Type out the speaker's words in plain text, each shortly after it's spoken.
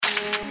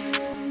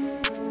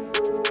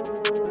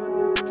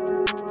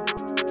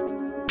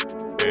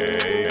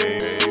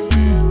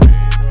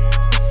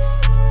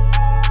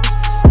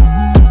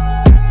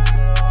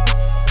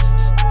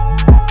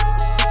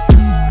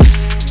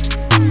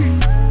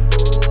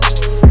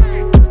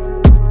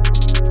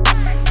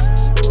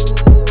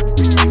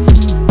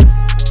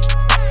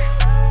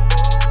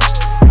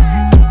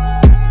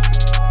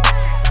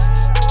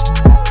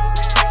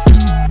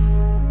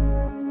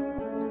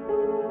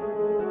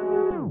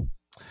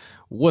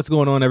What's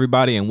going on,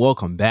 everybody, and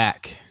welcome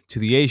back to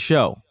the A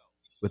Show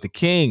with the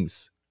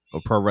Kings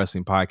of Pro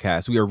Wrestling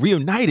Podcast. We are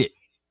reunited.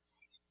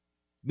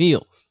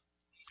 Meelz,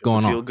 what's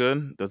going on? Feel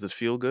good? Does it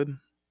feel good?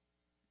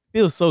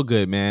 Feels so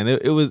good, man.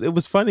 It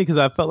was funny because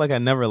I felt like I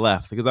never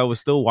left because I was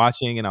still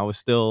watching and I was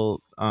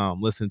still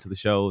listening to the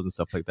shows and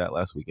stuff like that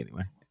last week.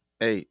 Anyway,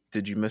 Hey,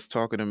 did you miss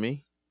talking to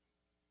me?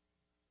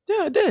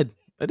 yeah, I did.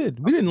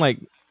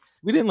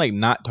 We didn't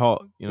not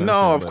talk. You know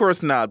No, of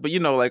course not. But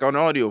like on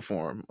audio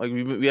form, like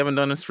we haven't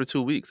done this for 2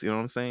 weeks. You know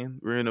what I'm saying?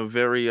 We're in a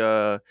very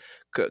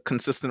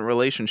consistent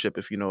relationship,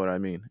 if you know what I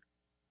mean.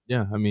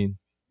 Yeah, I mean,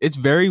 it's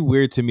very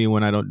weird to me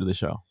when I don't do the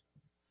show.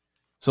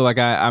 So like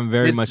I'm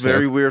very it's much. It's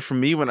very weird for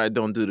me when I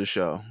don't do the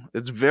show.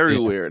 It's very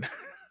weird.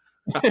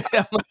 I'm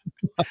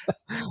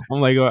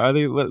like, are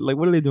they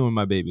what are they doing with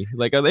my baby?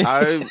 Like, are they?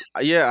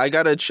 I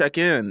gotta check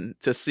in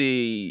to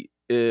see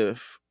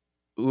if,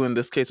 who in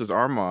this case was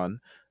Armand.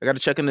 I gotta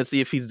check in to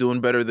see if he's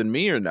doing better than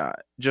me or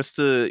not. Just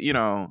to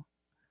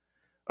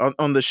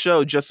on the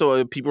show, just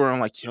so people are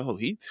like, yo,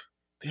 they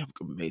have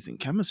amazing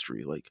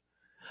chemistry. Like,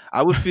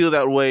 I would feel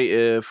that way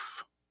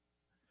if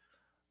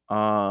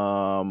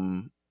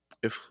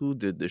who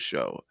did the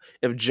show?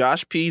 If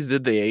Josh Pease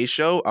did the A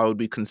Show, I would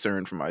be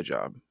concerned for my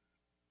job.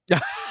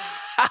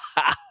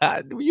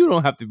 You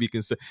don't have to be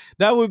concerned.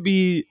 That would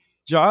be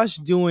Josh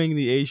doing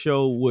the A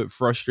Show would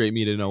frustrate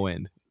me to no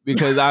end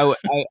because I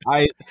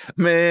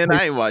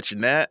ain't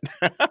watching that.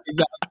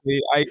 Exactly.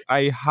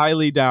 I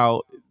highly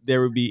doubt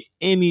there would be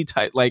any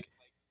type like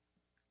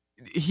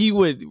he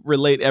would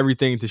relate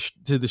everything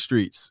to the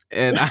streets,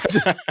 and I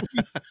just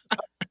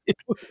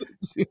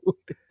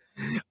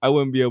I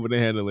wouldn't be able to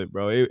handle it,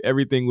 bro.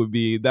 Everything would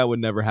be that would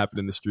never happen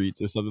in the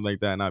streets or something like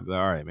that, and I'd be like,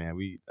 all right, man,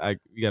 we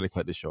got to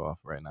cut this show off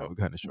right now. We're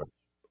cutting it short.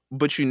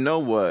 But you know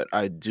what?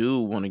 I do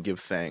want to give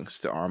thanks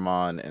to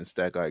Armand and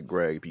Stat Guy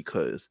Greg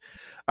because,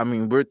 I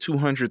mean, we're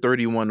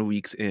 231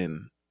 weeks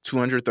in,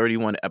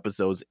 231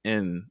 episodes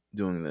in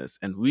doing this,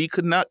 and we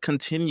could not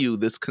continue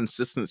this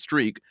consistent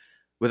streak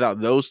without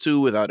those two,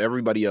 without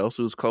everybody else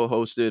who's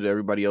co-hosted,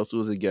 everybody else who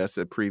was a guest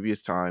at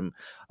previous time.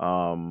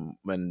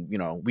 When,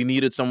 we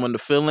needed someone to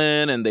fill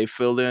in and they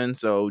filled in.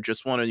 So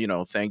just want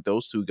to, thank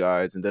those two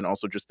guys. And then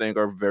also just thank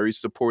our very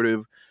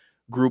supportive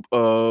group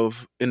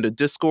in the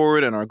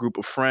Discord and our group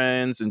of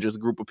friends and just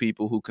group of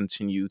people who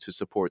continue to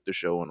support the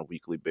show on a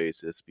weekly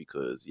basis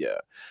because,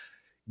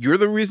 you're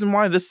the reason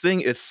why this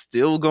thing is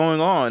still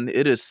going on.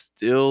 It is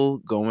still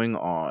going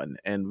on.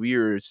 And we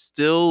are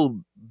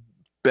still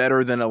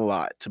better than a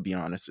lot, to be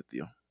honest with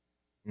you.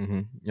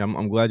 Mm-hmm. Yeah,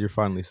 I'm glad you're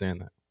finally saying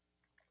that.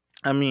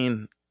 I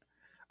mean,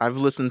 I've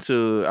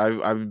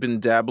been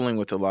dabbling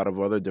with a lot of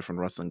other different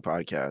wrestling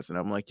podcasts, and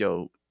I'm like,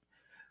 yo,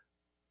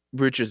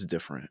 we're just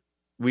different.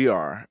 We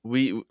are.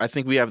 I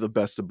think we have the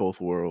best of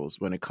both worlds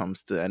when it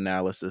comes to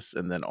analysis,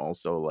 and then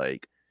also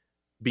like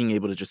being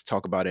able to just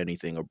talk about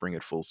anything or bring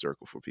it full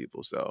circle for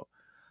people. So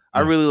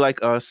I really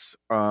like us.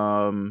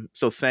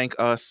 So thank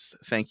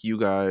you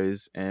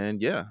guys,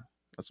 and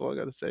that's all I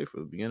got to say for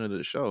the beginning of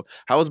the show.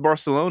 How was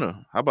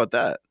Barcelona? How about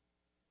that?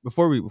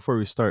 Before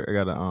we start, I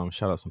gotta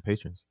shout out some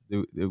patrons.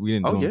 We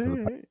didn't do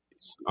them for the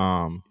past.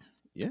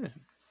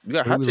 We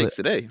got hot takes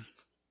today.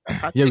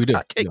 We do.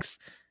 Hot cakes.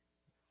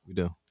 We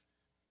do.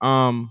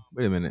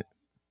 Wait a minute.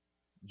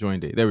 Join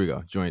day. There we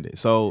go. Join day.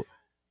 So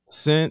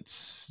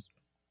since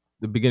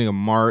the beginning of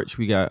March,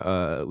 we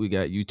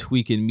got you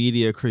tweaking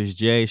media, Chris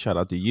J. Shout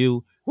out to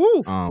you.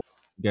 Woo.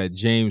 We got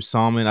James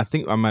Salmon. I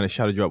think I might have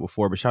shouted you out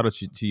before, but shout out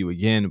to you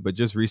again. But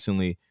just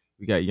recently,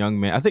 we got Young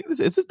Man. I think is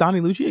this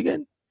Donnie Lucci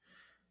again?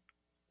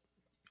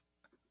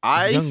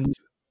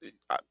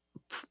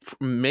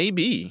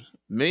 Maybe.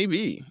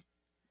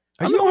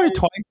 Are you on here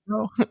twice,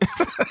 bro?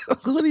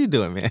 What are you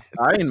doing, man?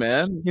 I ain't,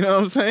 man. You know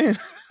what I'm saying?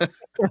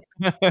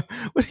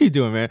 What are you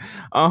doing, man?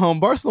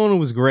 Barcelona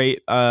was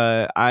great.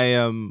 I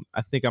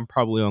think I'm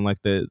probably on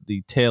like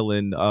the tail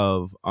end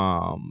of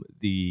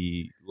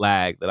the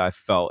lag that I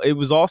felt. It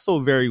was also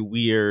very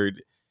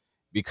weird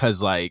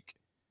because like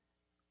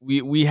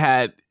we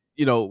had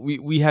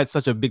we had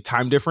such a big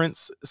time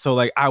difference. So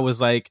like I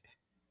was like,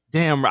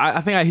 damn, I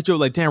think I hit you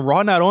like, damn,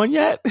 Raw not on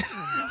yet.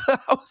 I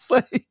was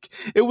like,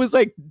 it was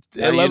like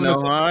 11. You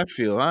know how I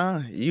feel, huh?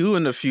 You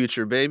in the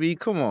future, baby.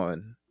 Come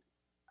on.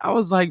 I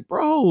was like,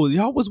 bro,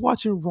 y'all was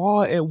watching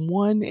Raw at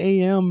 1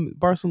 a.m.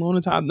 Barcelona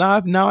time.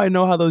 Now I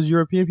know how those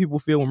European people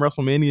feel when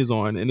Wrestlemania is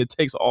on, and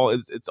it's all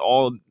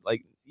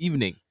like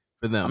evening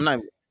for them.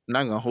 I'm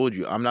not gonna hold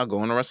you. I'm not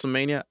going to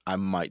Wrestlemania. I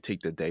might take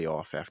the day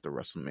off after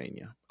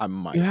WrestleMania. I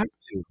might. You have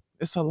to.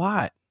 It's a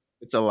lot.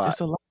 It's a lot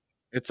of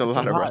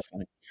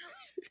wrestling.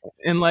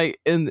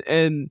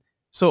 And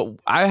so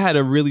I had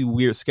a really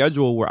weird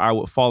schedule where I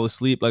would fall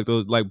asleep like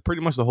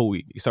pretty much the whole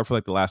week except for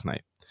like the last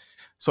night.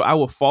 So I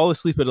would fall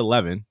asleep at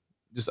 11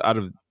 just out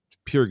of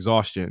pure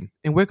exhaustion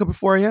and wake up at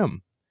 4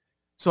 a.m.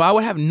 So I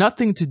would have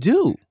nothing to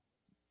do.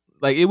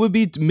 Like it would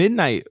be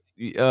midnight,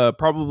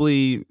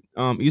 probably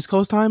East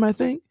Coast time, I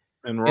think.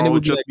 And Raw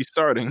would just be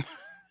starting.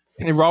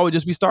 and Raw would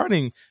just be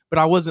starting, but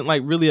I wasn't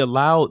like really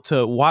allowed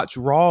to watch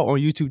Raw on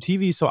YouTube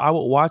TV, so I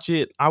would watch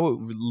it. I would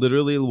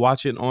literally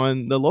watch it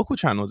on the local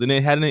channels, and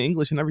they had it in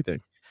English and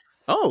everything.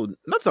 Oh,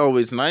 that's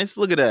always nice.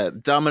 Look at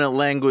that dominant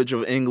language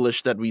of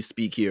English that we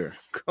speak here.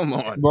 Come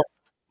on. Bar-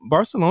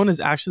 Barcelona is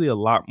actually a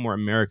lot more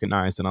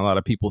Americanized than a lot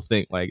of people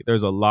think. Like,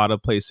 there's a lot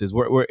of places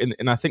where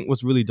and I think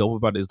what's really dope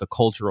about it is the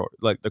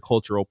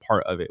cultural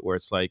part of it, where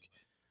it's like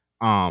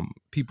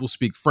people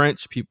speak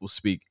French, people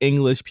speak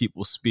English,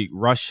 people speak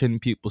Russian,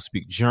 people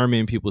speak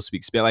German, people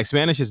speak Spanish. Like,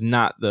 Spanish is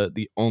not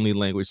the only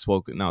language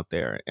spoken out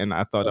there, and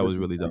I thought that was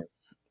really dope.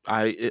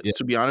 Yeah.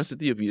 To be honest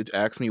with you, if you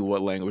asked me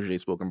what language they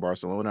spoke in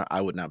Barcelona, I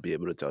would not be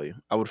able to tell you.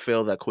 I would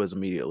fail that quiz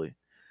immediately.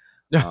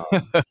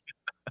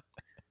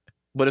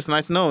 But it's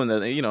nice knowing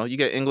that you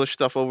get English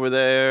stuff over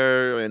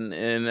there and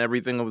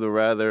everything of the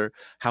rather.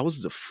 How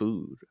was the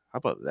food? How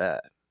about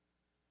that?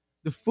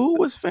 The food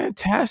was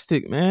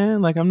fantastic,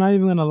 man. Like, I'm not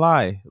even gonna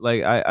lie.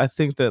 Like, I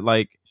think that,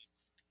 like,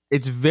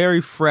 it's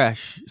very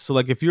fresh. So,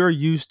 like, if you're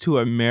used to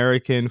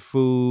American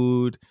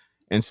food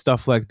and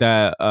stuff like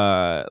that,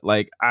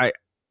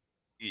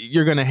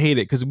 you're gonna hate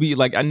it, because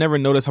I never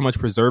noticed how much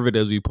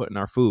preservatives we put in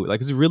our food. Like,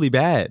 it's really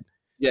bad.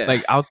 Yeah.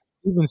 Like,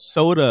 even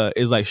soda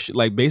is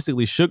like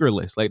basically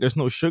sugarless. Like, there's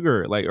no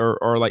sugar. Like,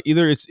 or like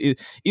either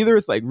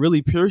it's like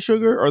really pure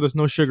sugar, or there's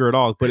no sugar at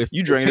all. But if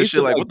You it drain this shit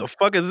tasted like, what the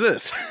fuck is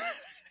this?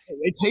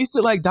 it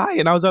tasted like diet.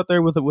 And I was out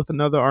there with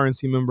another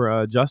RNC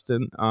member,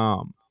 Justin,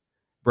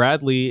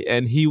 Bradley,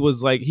 and he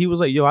was like,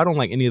 yo, I don't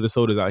like any of the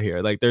sodas out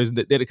here. Like, there's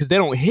because they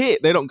don't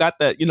hit. They don't got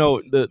that,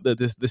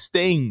 the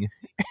sting.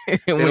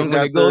 They when, don't when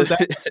got it goes down.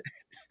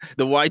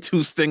 the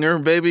Y2 stinger,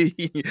 baby.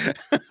 Yeah,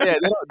 they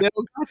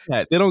don't got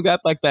that. They don't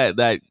got like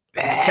that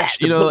Catch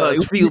the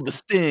buzz, feel the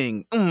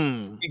sting.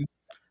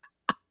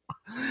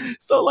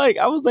 So, like,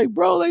 I was like,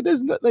 bro, like,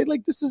 there's no,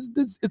 like this.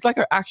 It's like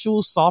an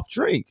actual soft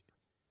drink.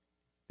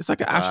 It's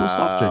like an actual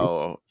soft drink.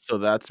 Wow. So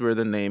that's where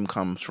the name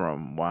comes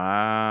from.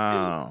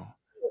 Wow.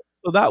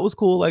 So that was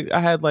cool. Like, I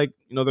had, like,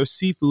 their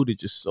seafood is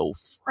just so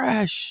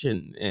fresh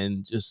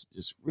and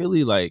just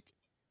really, like,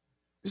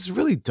 just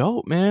really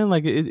dope, man.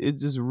 Like, it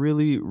just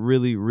really,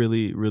 really,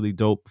 really, really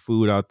dope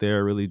food out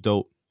there. Really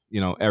dope,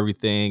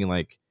 everything.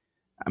 Like,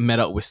 I met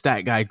up with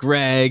Stat Guy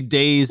Greg,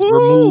 days Woo!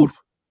 removed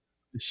from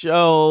the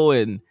show,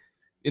 and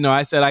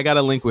I said I got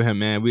to link with him,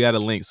 man. We got to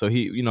link. So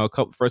he,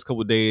 first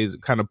couple of days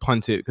kind of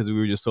punted because we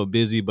were just so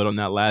busy. But on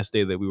that last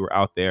day that we were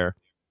out there,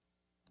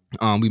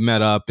 we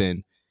met up,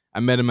 and I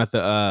met him at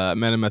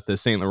the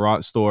Saint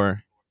Laurent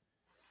store.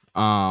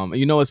 And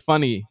it's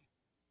funny.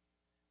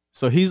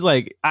 So he's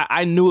like,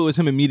 I knew it was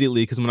him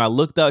immediately, because when I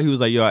looked up, he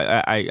was like, yo,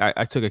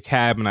 I took a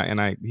cab,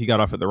 and he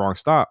got off at the wrong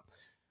stop,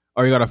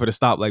 or he got off at a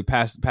stop like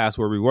past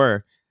where we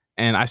were,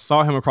 and I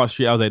saw him across the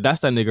street. I was like, that's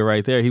that nigga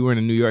right there. He wearing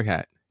a New York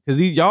hat,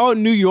 because y'all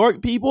New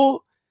York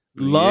people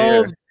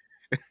love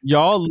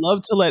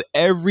to let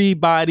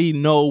everybody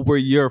know where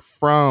you're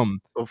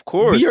from. Of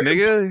course,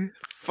 nigga.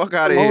 Fuck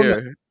out of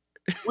here.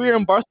 We're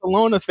in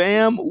Barcelona,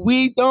 fam.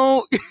 We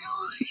don't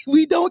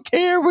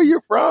care where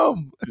you're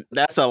from.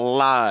 That's a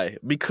lie.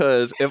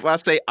 Because if I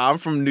say I'm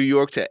from New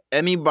York to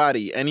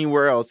anybody,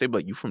 anywhere else, they'd be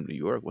like, you from New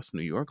York? What's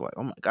New York like?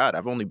 Oh my God,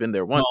 I've only been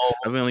there once. No.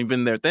 I've only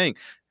been there thing.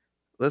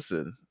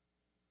 Listen,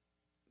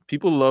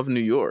 people love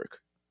New York.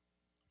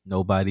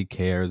 Nobody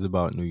cares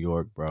about New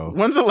York, bro.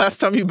 When's the last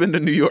time you've been to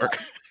New York?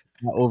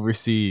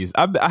 Overseas.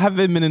 I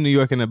haven't been in New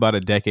York in about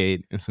a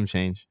decade and some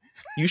change.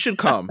 You should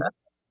come.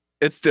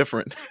 It's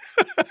different.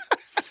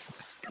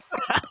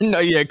 No,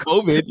 yeah,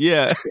 COVID,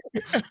 yeah.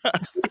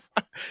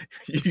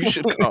 You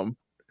should come.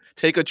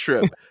 Take a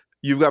trip.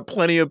 You've got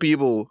plenty of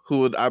people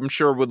who I'm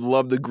sure would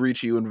love to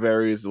greet you in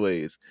various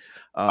ways.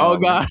 Oh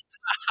God.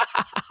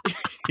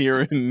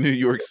 Here in New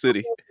York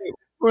City.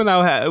 When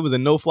it was a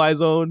no-fly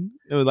zone.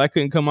 I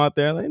couldn't come out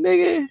there. Like,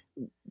 nigga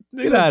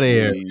get out of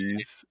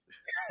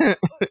here.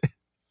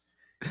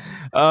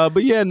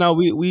 But yeah, no,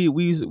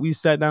 we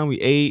sat down,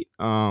 we ate,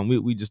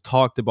 we just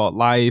talked about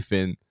life,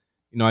 and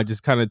I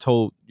just kind of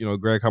told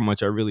Greg how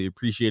much I really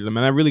appreciated him,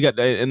 and I really got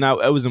that, and now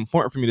it was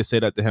important for me to say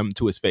that to him,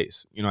 to his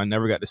face. I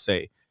never got to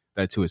say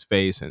that to his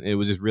face, and it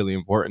was just really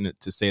important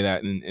to say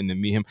that and to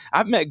meet him.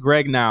 I've met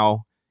Greg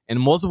now and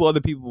multiple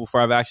other people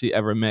before I've actually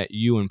ever met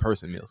you in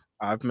person, Meelz.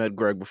 I've met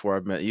Greg before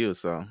I've met you,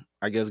 so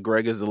I guess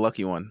Greg is the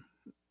lucky one.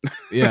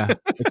 Yeah.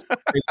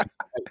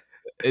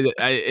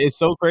 It's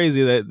so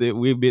crazy that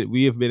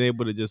we have been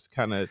able to just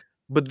kind of.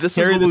 But this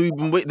is what we've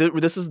been waiting.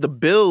 This is the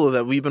bill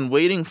that we've been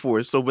waiting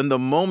for. So when the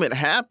moment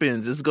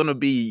happens, it's gonna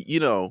be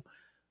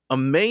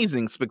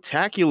amazing,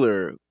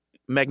 spectacular,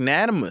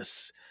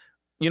 magnanimous.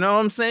 You know what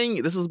I'm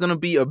saying? This is gonna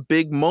be a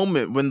big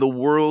moment when the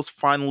worlds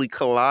finally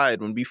collide,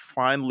 when we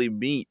finally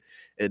meet,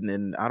 and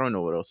then I don't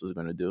know what else is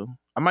gonna do.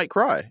 I might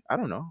cry. I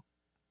don't know.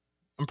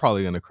 I'm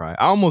probably gonna cry.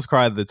 I almost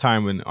cried the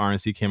time when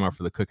RNC came out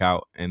for the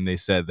cookout, and they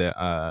said that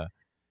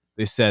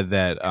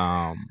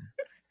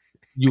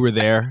you were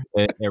there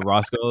at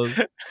Roscoe's.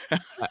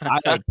 I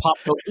like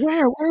popped up,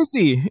 where is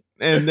he?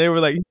 And they were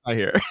like, he's not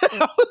here.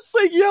 I was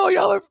like, yo,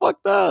 y'all are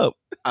fucked up.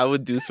 I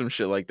would do some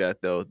shit like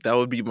that though. That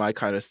would be my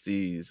kind of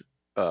steez.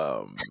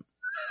 Um,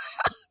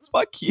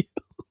 Fuck you.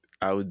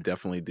 I would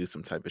definitely do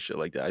some type of shit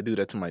like that. I do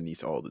that to my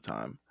niece all the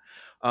time.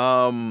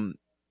 Um,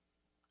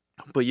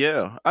 but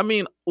yeah, I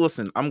mean,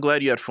 listen, I'm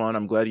glad you had fun.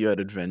 I'm glad you had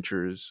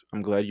adventures.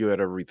 I'm glad you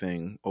had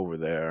everything over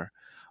there.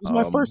 It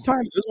was my first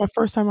time. It was my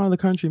first time out of the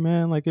country,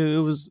 man. Like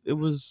Just it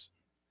was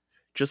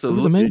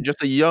amazing.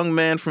 a young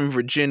man from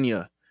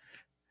Virginia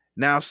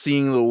now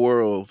seeing the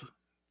world.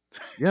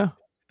 Yeah,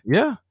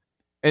 yeah.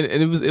 And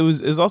it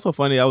was also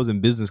funny. I was in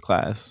business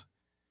class,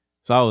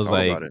 so I was Talk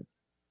like, about it.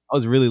 I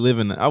was really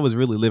living. I was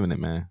really living it,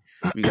 man.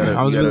 We got a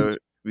I was really.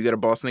 we got a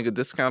boss nigga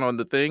discount on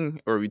the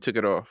thing, or we took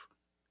it off.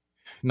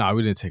 Nah,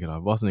 we didn't take it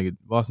off. Boss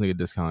nigga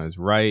discount is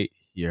right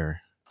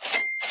here.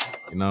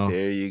 You know.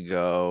 There you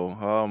go.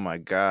 Oh my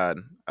god,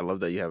 I love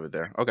that you have it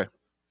there. Okay.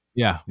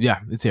 Yeah,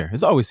 it's here.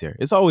 It's always here.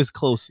 It's always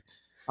close.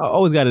 I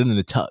always got it in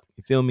the tuck.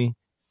 You feel me?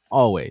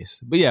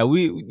 Always. But yeah,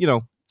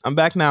 I'm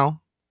back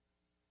now.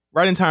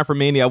 Right in time for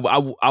Mania.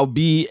 I'll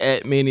be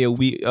at Mania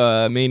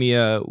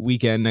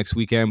weekend next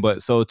weekend.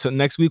 But so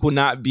next week will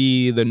not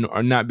be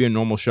a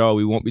normal show.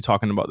 We won't be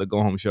talking about the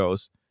go home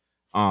shows.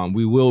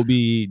 We will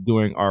be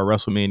doing our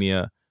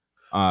WrestleMania.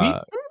 We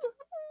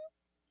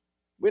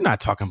We're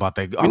not talking about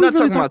that. we're Are we not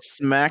really talking about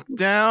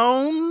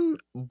SmackDown,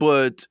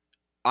 but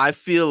I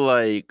feel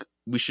like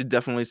we should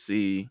definitely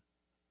see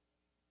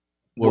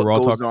what Raw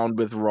goes talk? on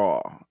with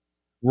Raw.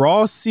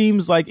 Raw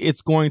seems like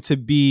it's going to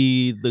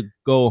be the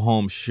go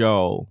home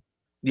show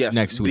Yes,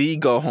 next week. the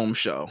go home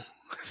show.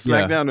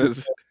 Yeah.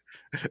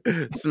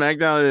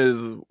 SmackDown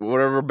is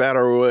whatever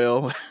battle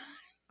royal.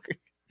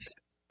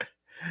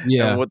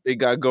 Yeah. And what they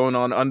got going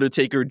on.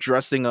 Undertaker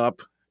dressing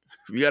up.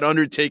 We got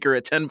Undertaker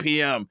at 10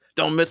 p.m.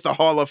 Don't miss the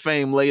Hall of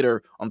Fame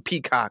later on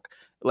Peacock.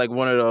 Like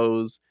one of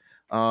those.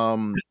 Is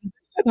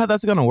that how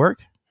that's gonna work?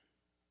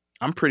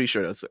 I'm pretty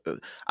sure that's.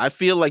 I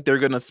feel like they're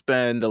gonna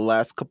spend the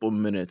last couple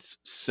minutes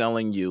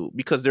selling you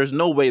because there's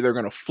no way they're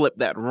gonna flip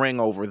that ring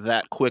over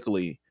that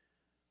quickly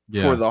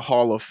for the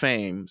Hall of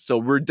Fame. So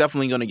we're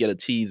definitely gonna get a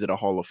tease at a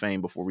Hall of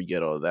Fame before we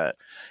get all that.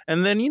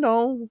 And then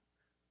lame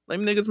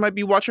niggas might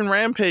be watching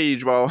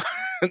Rampage while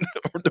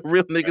the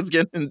real niggas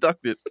getting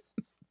inducted.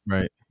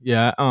 Right.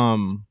 Yeah. I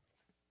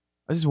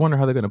just wonder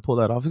how they're gonna pull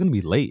that off. It's gonna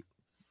be late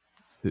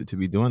to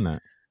be doing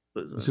that.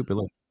 Listen, Super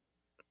late.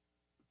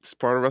 it's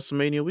part of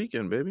WrestleMania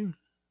weekend, baby.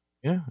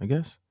 Yeah, I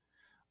guess.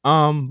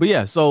 But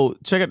yeah. So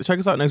check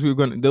us out next week.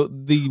 We're going to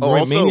the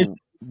also Mania.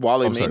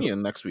 Wally Mania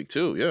next week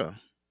too. Yeah,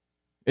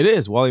 it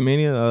is Wally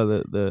Mania.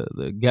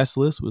 The guest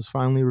list was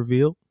finally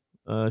revealed.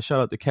 Shout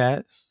out to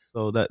Cass.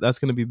 So that's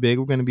going to be big.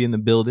 We're going to be in the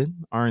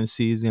building.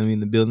 RNC is going to be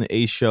in the building.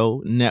 A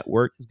Show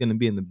Network is going to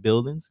be in the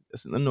buildings.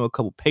 I know a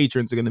couple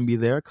patrons are going to be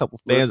there. A couple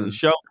fans of the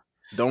show.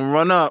 Don't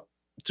run up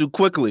too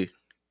quickly.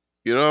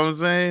 You know what I'm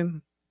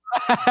saying?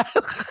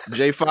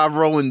 J5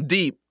 rolling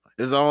deep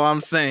is all I'm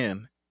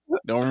saying.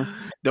 Don't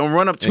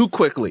run up too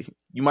quickly.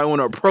 You might want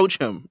to approach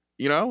him.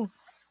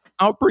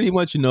 I'll pretty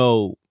much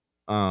know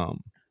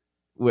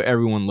what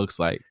everyone looks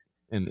like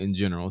in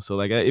general. So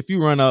like, if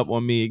you run up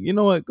on me, you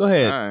know what? Go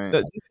ahead.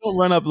 Right. Just don't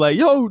run up like,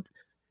 yo.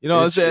 You know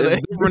what I'm saying?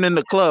 It's different in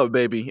the club,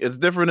 baby. It's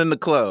different in the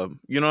club.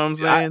 You know what I'm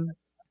saying? I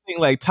think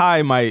like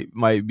Ty might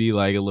be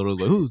like a little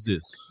like, who's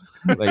this?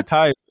 Like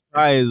Ty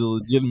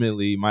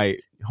legitimately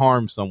might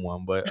harm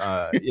someone, but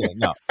yeah,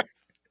 no.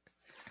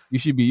 You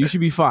should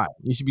be fine.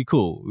 You should be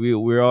cool.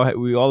 We're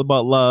all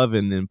about love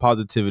and then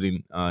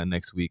positivity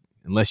next week,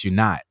 unless you're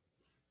not.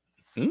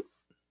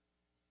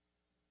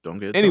 Don't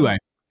get anyway.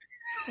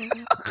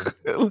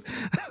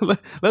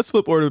 Let's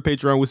flip over to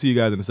Patreon. We'll see you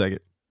guys in a second.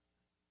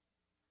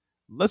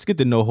 Let's get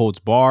the No Holds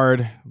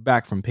Barred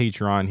back from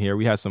Patreon here.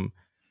 We had some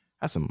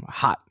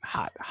hot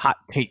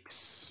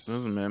takes.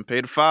 Listen, man, pay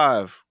the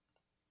 $5.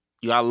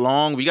 You got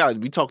long. We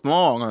talked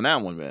long on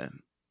that one, man.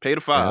 Pay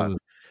the $5.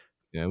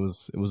 Yeah, it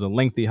was a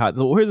lengthy hot.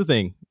 So here's the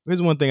thing.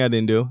 Here's one thing I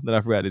didn't do that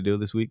I forgot to do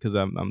this week because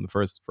I'm the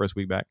first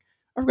week back.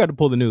 I forgot to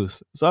pull the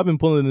news, so I've been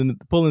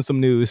pulling some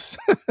news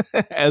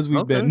as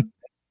we've been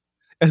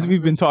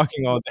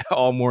talking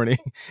all morning.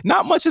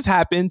 Not much has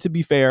happened, to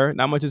be fair.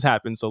 Not much has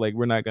happened, so like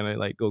we're not gonna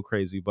like go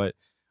crazy. But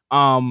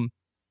PW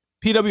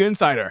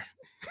Insider.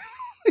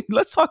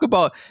 Let's talk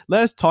about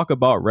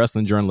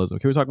wrestling journalism.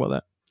 Can we talk about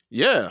that?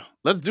 Yeah,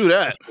 let's do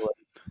that.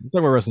 Let's talk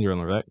about wrestling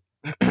journalism,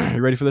 right?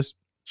 You ready for this?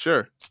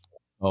 Sure.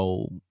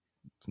 Oh,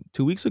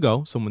 2 weeks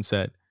ago, someone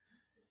said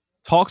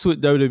talks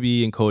with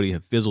WWE and Cody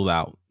have fizzled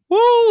out.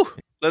 Woo!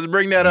 Let's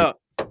bring that up.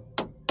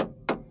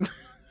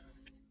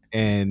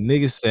 And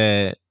niggas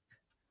said,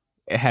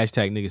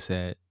 #niggas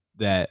said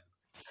that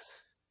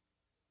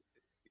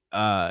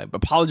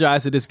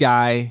apologize to this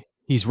guy.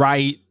 He's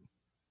right.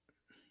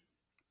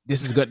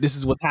 This is good. This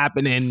is what's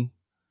happening.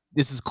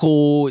 This is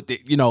cool.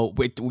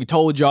 We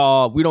told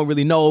y'all. We don't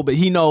really know, but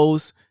he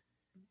knows.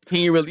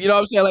 He ain't really, you know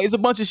what I'm saying? Like, it's a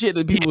bunch of shit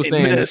that people were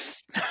saying.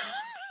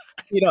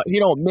 He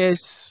don't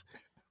miss.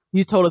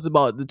 He's told us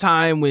about the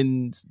time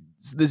when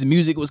this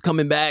music was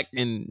coming back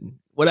and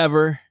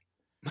whatever.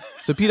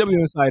 So PW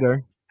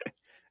Insider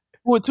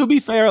Well, to be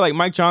fair, like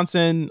Mike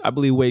Johnson, I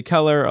believe Wade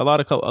Keller,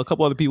 a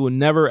couple other people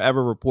never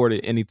ever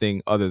reported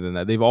anything other than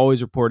that. They've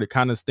always reported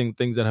kind of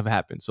things that have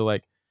happened. So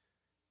like,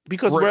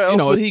 Because where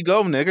else would he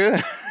go,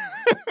 nigga?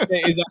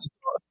 exactly.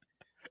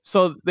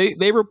 So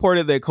they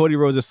reported that Cody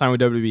Rhodes has signed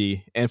with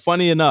WWE, and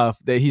funny enough,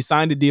 that he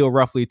signed a deal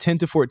roughly 10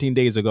 to 14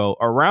 days ago.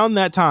 Around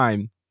that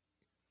time,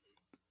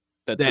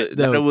 that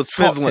it was talks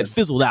had fizzling.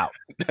 fizzled out.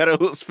 That it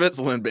was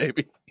fizzling,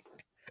 baby.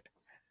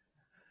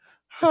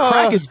 The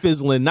crack is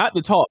fizzling, not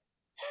the talks.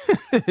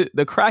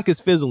 The crack is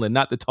fizzling,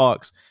 not the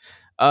talks.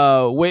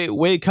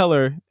 Wade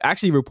Keller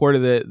actually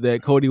reported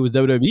that Cody was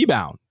WWE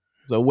bound.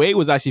 So Wade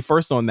was actually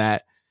first on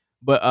that.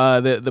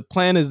 But the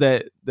plan is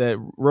that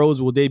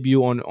Rhodes will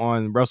debut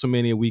on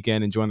WrestleMania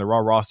weekend and join the Raw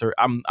roster.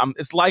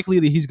 It's likely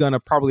that he's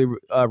gonna probably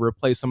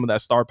replace some of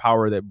that star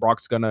power that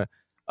Brock's gonna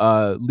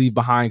leave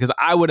behind. Because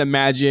I would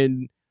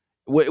imagine,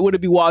 would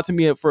it be wild to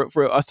me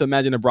for us to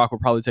imagine that Brock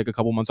would probably take a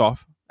couple months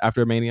off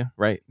after Mania,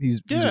 right?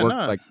 He's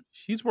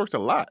worked a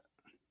lot.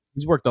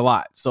 He's worked a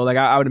lot. So like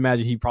I would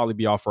imagine he'd probably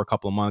be off for a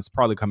couple of months,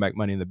 probably come back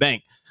Money in the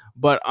Bank.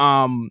 But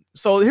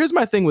so here's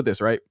my thing with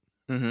this, right?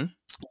 Mm-hmm.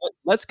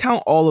 Let's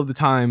count all of the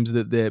times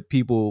that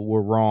people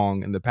were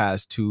wrong in the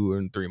past 2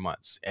 and 3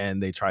 months,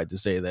 and they tried to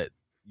say that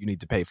you need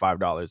to pay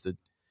 $5 to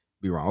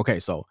be wrong. Okay,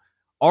 so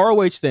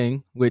ROH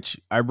thing, which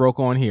I broke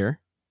on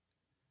here,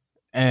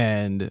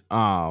 and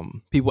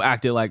people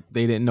acted like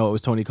they didn't know it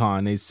was Tony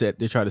Khan. They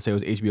tried to say it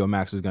was HBO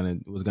Max was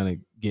gonna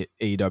get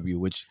AEW,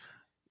 which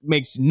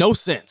makes no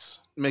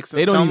sense.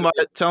 Tell them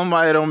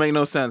why it don't make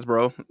no sense,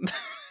 bro.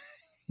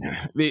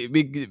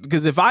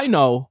 Because if I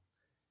know,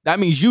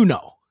 that means you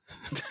know.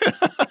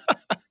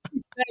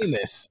 Saying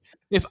this,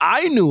 if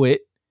I knew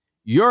it,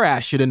 your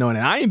ass should have known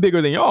it. I ain't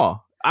bigger than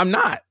y'all. I'm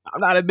not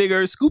a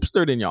bigger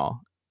scoopster than y'all.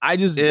 I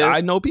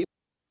know people.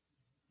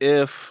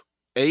 If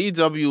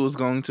AEW was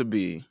going to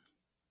be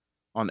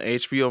on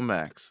HBO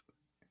Max,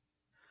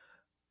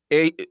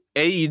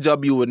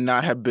 AEW would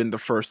not have been the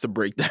first to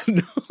break that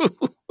news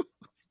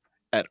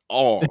at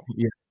all.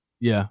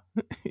 Yeah.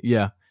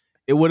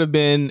 It would have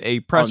been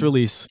a press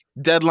release.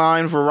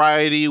 Deadline,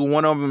 Variety,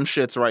 one of them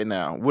shits right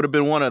now. Would have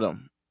been one of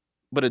them.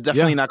 But it's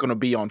definitely not going to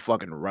be on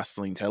fucking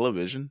wrestling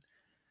television.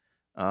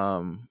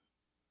 But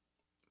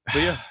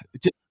yeah.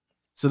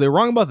 So they're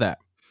wrong about that.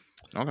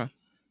 Okay.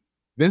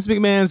 Vince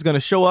McMahon's going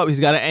to show up. He's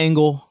got an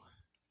angle.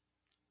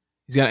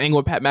 He's got an angle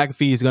with Pat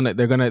McAfee.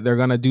 They're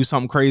gonna do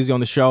something crazy on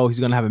the show. He's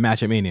gonna have a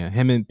match at Mania.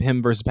 Him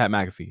versus Pat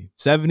McAfee.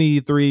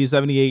 73,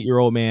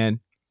 78-year-old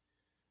man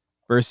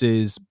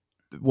versus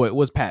what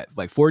was Pat,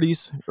 like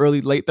 40s,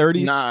 late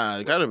 30s? Nah,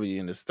 it gotta be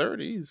in his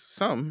 30s.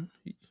 Something.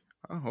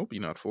 I hope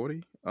he's not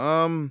 40.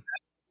 Pat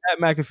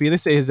McAfee, they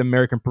say he's an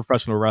American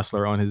professional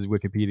wrestler on his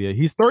Wikipedia.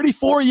 He's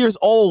 34 years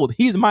old.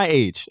 He's my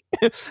age.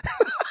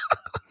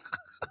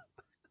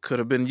 Could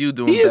have been you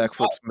doing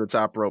backflips from the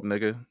top rope,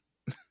 nigga.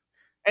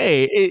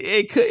 Hey,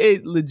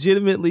 it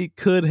legitimately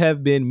could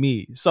have been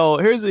me. So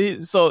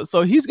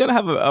so he's gonna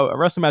have a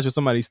wrestling match with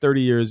somebody he's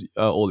 30 years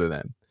older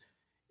than.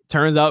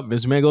 Turns out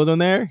Vince McMahon goes on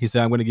there. He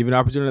said, "I'm going to give you an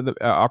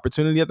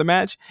opportunity at the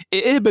match."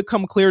 It had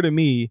become clear to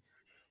me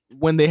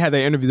when they had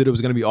that interview that it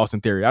was going to be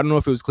Austin Theory. I don't know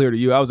if it was clear to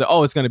you. I was like,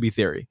 "Oh, it's going to be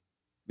Theory,"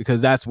 because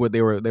that's what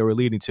they were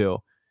leading to.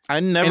 I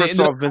never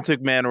saw Vince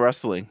McMahon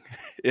wrestling,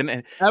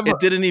 and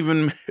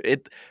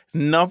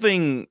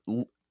nothing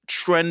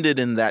trended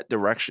in that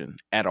direction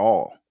at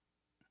all.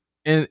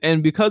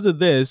 And because of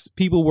this,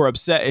 people were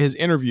upset at his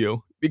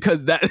interview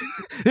because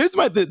here's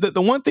the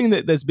one thing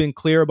that's been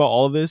clear about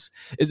all of this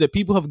is that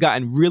people have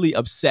gotten really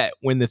upset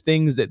when the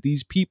things that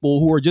these people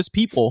who are just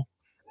people,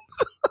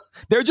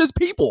 they're just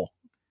people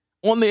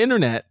on the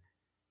internet,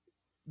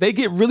 they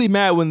get really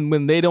mad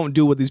when they don't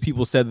do what these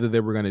people said that they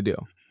were going to do,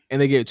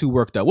 and they get too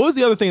worked up. What was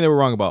the other thing they were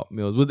wrong about,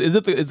 Meelz?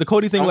 Is the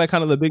Cody thing like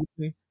kind of the big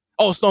thing?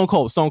 Oh, Stone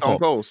Cold.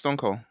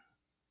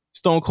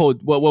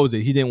 What was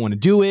it? He didn't want to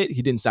do it.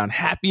 He didn't sound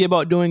happy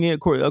about doing it,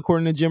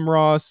 according to Jim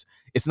Ross.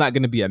 It's not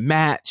going to be a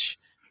match.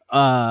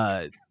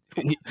 I'm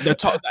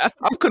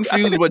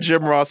confused what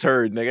Jim Ross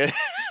heard, nigga.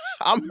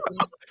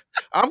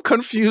 I'm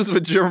confused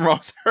what Jim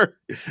Ross heard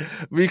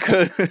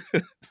because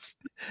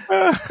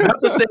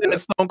not to say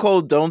that Stone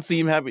Cold don't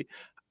seem happy.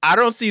 I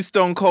don't see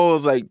Stone Cold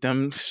as like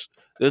them.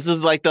 This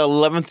is like the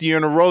 11th year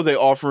in a row they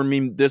offer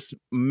me this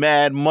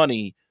mad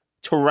money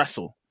to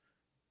wrestle.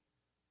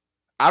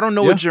 I don't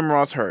know what Jim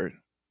Ross heard.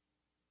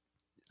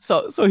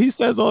 So he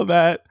says all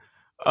that.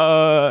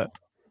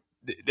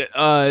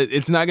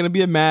 It's not going to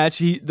be a match.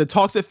 The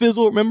talks at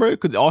Fizzle, remember?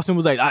 Because Austin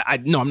was like,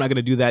 no, I'm not going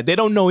to do that. They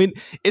don't know it.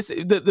 It's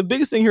the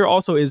biggest thing here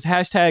also is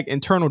hashtag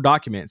internal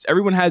documents.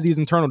 Everyone has these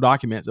internal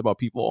documents about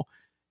people,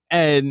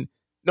 and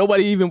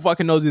nobody even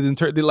fucking knows these.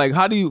 They're like,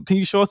 can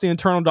you show us the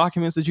internal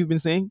documents that you've been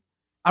seeing?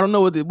 I don't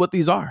know what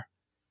these are.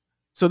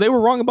 So they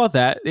were wrong about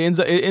that. It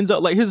ends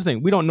up like, here's the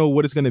thing. We don't know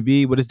what it's going to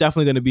be, but it's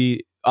definitely going to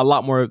be a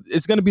lot more.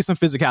 It's going to be some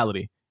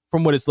physicality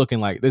from what it's looking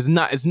like. It's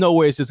no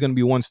way it's just going to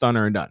be one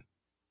stunner and done.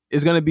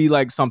 It's going to be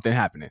like something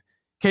happening.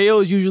 KO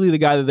is usually the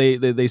guy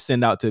that they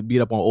send out to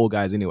beat up on old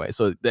guys anyway.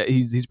 So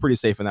he's pretty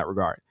safe in that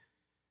regard.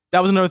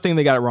 That was another thing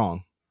they got it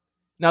wrong.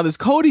 Now this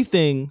Cody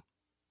thing,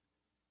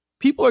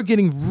 people are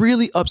getting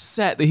really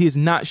upset that he has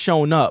not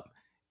shown up,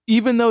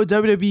 even though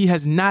WWE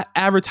has not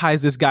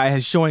advertised this guy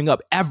as showing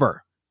up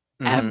ever.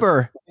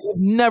 Ever. They've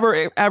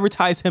never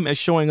advertised him as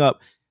showing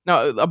up.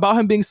 Now, about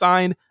him being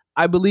signed,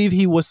 I believe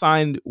he was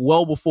signed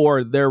well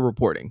before their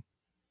reporting.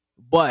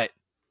 But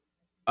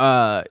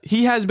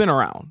he has been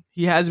around.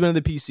 He has been in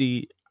the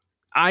PC.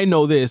 I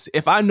know this.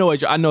 If I know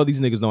it, I know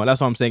these niggas know it.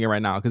 That's why I'm saying it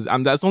right now. Because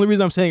that's the only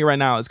reason I'm saying it right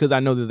now is because I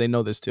know that they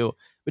know this too.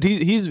 But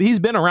he's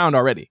been around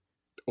already.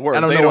 Or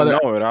if they don't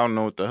know it, I don't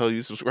know what the hell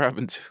you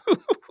subscribing to.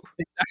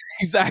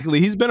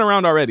 Exactly. He's been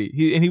around already.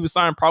 He was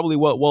signed probably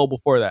well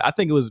before that. I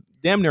think it was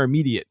damn near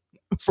immediate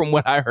from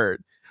what I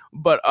heard.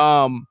 But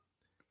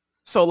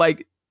so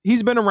like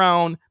he's been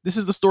around. This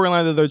is the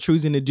storyline that they're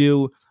choosing to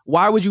do.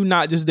 Why would you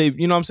not just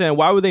you know what I'm saying?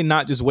 Why would they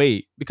not just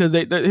wait? Because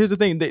here's the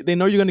thing. They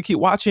know you're going to keep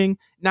watching.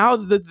 Now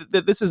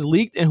that this is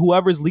leaked and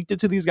whoever's leaked it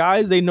to these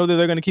guys, they know that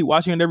they're going to keep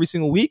watching it every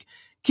single week.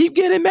 Keep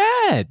getting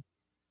mad.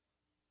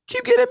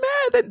 Keep getting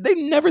mad. They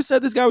never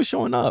said this guy was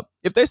showing up.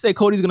 If they say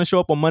Cody's going to show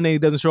up on Monday, he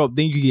doesn't show up,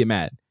 then you get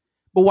mad.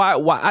 But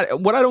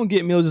what I don't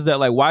get, Meelz, is that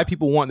like why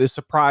people want this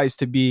surprise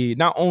to be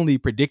not only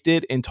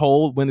predicted and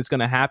told when it's going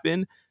to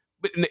happen,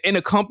 but in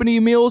a company,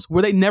 Meelz,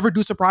 where they never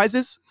do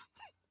surprises.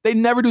 They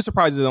never do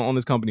surprises on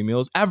this company,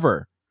 Meelz,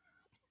 ever.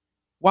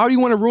 Why do you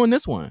want to ruin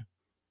this one?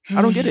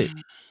 I don't get it.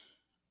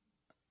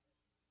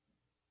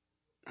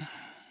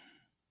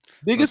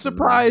 Biggest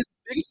surprise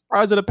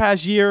of the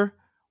past year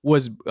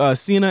was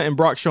Cena and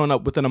Brock showing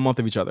up within a month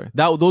of each other.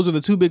 Those were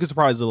the two biggest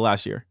surprises of the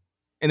last year,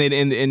 and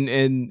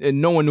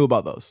no one knew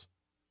about those.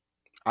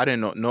 I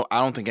didn't know. No,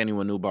 I don't think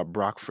anyone knew about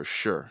Brock for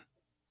sure.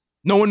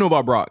 No one knew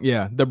about Brock.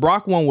 Yeah, the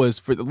Brock one was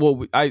for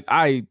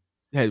I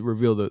had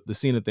revealed the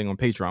Cena thing on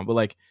Patreon, but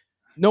like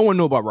no one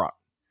knew about Brock.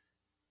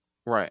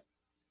 Right.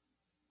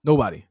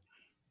 Nobody.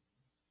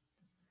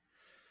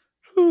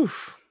 Whew.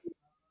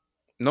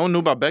 No one knew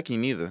about Becky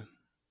neither.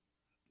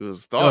 It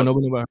was thought. Oh,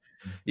 nobody knew about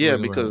her. Yeah,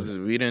 because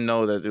we didn't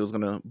know that it was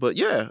gonna. But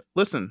yeah,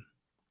 listen,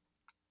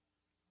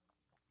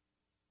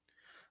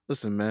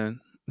 man.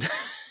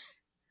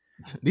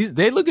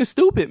 They looking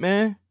stupid,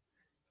 man.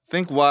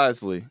 Think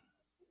wisely.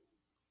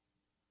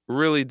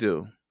 Really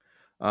do.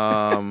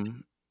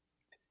 And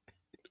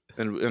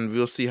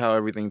we'll see how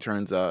everything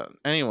turns out.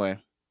 Anyway,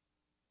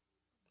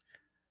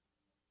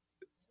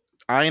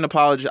 I ain't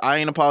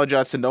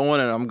apologize to no one,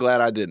 and I'm glad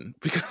I didn't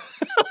because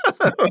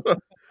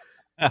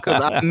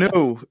I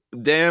knew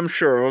damn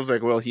sure. I was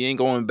like, well, he ain't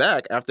going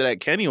back after that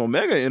Kenny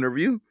Omega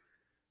interview.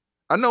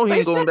 I know he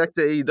ain't going back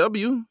to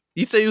AEW.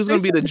 He said he was going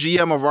to be the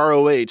GM of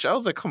ROH. I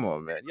was like, come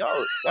on, man. Y'all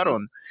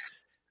don't.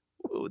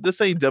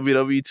 This ain't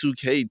WWE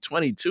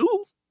 2K22.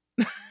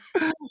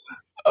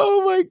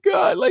 Oh my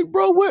God. Like,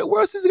 bro, where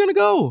else is he going to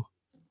go?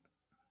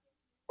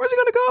 Where's he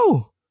going to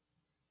go?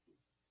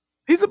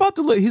 He's about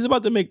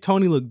to make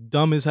Tony look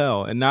dumb as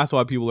hell. And that's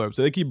why people are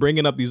upset. They keep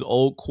bringing up these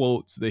old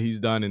quotes that he's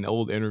done in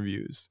old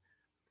interviews.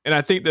 And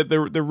I think that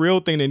the real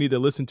thing they need to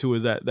listen to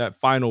is that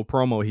final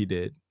promo he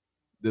did.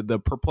 The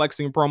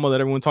perplexing promo that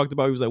everyone talked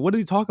about. He was like, what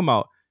is he talking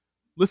about?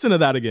 Listen to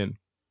that again.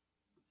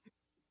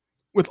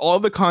 With all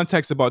the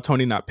context about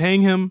Tony not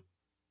paying him,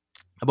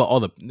 about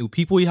all the new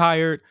people he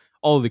hired,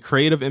 all the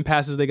creative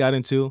impasses they got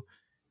into,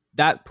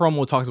 that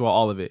promo talks about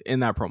all of it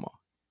in that promo.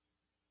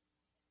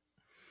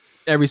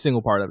 Every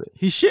single part of it.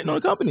 He's shitting on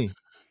the company.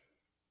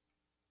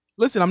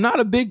 Listen, I'm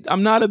not a big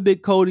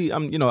Cody.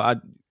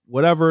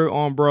 Whatever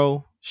on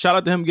bro. Shout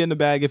out to him getting the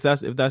bag if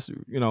that's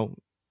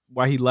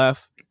why he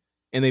left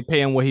and they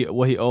pay him what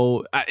he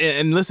owed.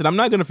 And listen, I'm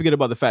not gonna forget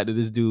about the fact that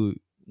this dude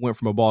went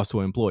from a boss to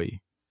an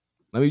employee.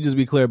 Let me just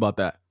be clear about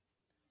that.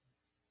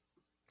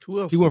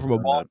 Who else? He went from a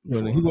boss.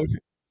 I'm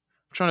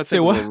trying to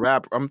think of a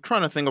rap. I'm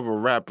trying to think of a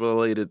rap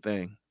related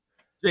thing.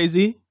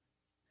 Jay-Z.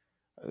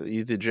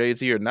 Either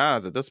Jay-Z or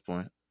Nas at this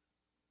point.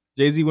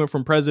 Jay-Z went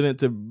from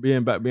president to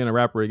being a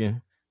rapper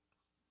again.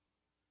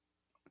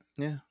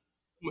 Yeah.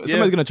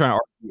 Somebody's gonna try and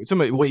argue.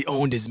 Somebody, he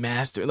owned his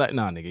master. Like,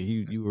 nah,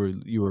 nigga,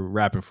 you were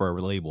rapping for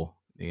a label.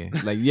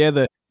 Nigga. Like,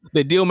 yeah,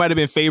 the deal might have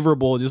been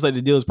favorable, just like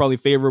the deal is probably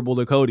favorable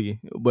to Cody,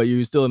 but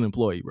you're still an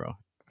employee, bro.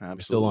 Absolutely.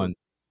 You're still on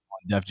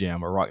Def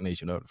Jam or Rock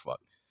Nation, whatever the fuck.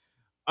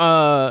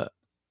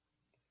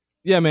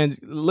 Yeah, man.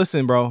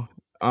 Listen, bro.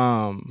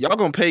 Y'all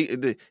gonna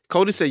pay.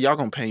 Cody said y'all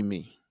gonna pay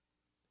me,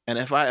 and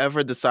if I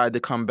ever decide to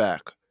come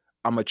back,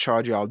 I'm gonna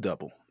charge y'all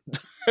double.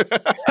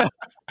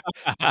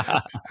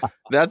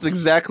 That's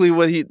exactly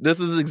what this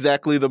is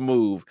exactly the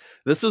move.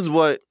 This is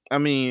what, I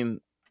mean,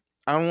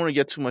 I don't want to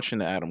get too much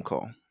into Adam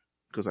Cole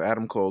because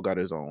Adam Cole got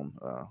his own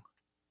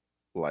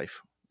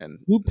life. And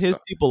you piss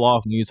people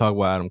off when you talk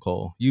about Adam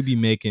Cole. You be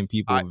making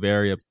people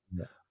very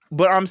upset.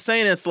 But I'm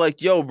saying it's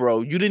like, yo,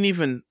 bro, you didn't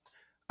even,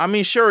 I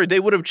mean, sure, they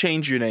would have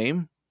changed your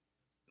name.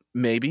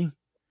 Maybe.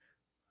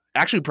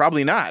 Actually,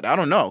 probably not. I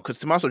don't know because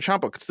Tommaso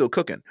Ciampa's still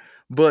cooking.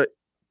 But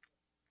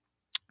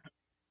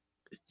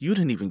you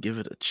didn't even give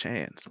it a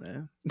chance,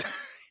 man.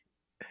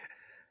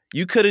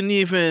 You couldn't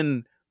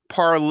even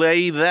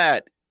parlay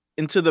that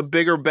into the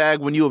bigger bag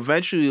when you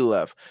eventually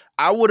left.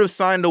 I would have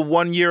signed a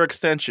 1-year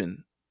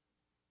extension.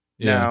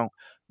 Yeah. Now,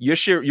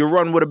 your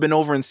run would have been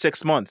over in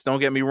 6 months. Don't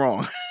get me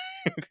wrong.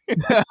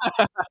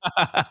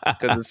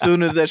 Because as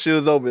soon as that shit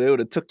was over, they would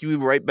have took you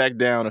right back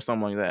down or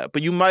something like that.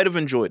 But you might have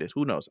enjoyed it.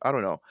 Who knows? I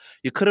don't know.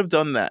 You could have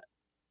done that.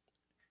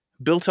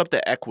 Built up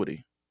the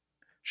equity.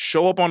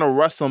 Show up on a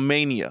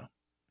Wrestlemania.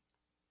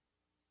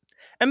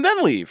 And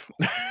then leave.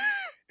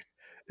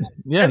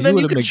 Yeah, and then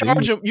you can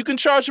charge him. You can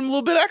charge him a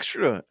little bit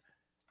extra.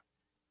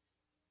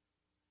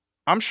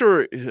 I'm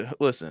sure.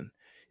 Listen,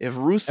 if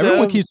Rusev,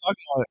 everyone keeps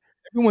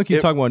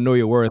talking about know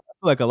your worth. I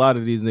feel like a lot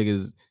of these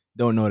niggas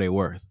don't know their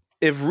worth.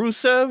 If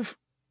Rusev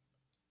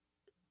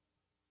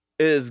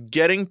is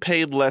getting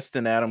paid less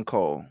than Adam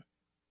Cole,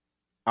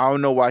 I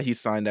don't know why he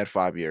signed that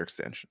 5-year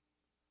extension.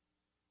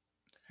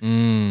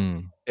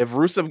 If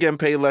Rusev getting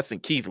paid less than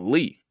Keith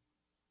Lee,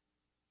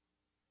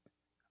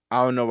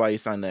 I don't know why he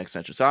signed that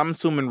extension. So I'm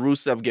assuming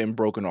Rusev getting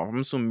broken off. I'm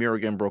assuming Miro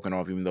getting broken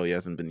off, even though he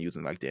hasn't been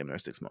using like damn near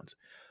 6 months.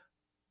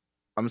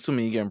 I'm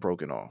assuming he getting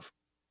broken off.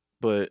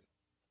 But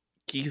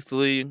Keith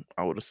Lee,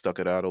 I would have stuck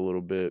it out a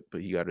little bit,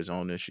 but he got his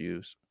own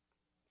issues.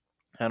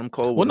 Adam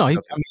Cole, well,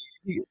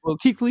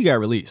 Keith Lee got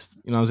released.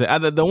 You know what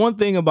I'm saying? The one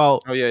thing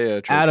about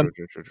true, Adam,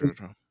 true.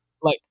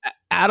 Like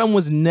Adam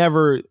was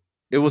never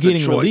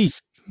getting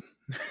released.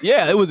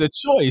 Yeah, it was a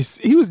choice.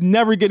 He was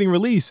never getting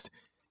released.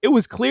 It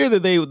was clear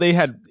that they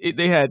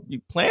had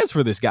plans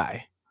for this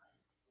guy.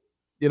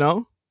 You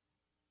know?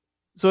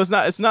 So it's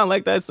not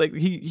like that. It's like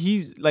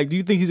he's like, do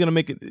you think he's gonna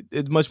make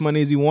as much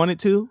money as he wanted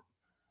to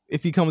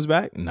if he comes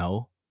back?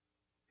 No.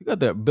 You got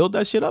to build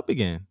that shit up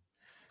again.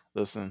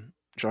 Listen,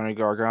 Johnny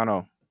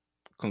Gargano,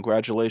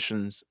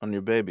 congratulations on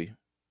your baby.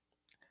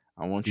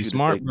 I want you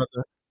smart,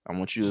 brother. I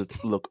want you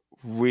to look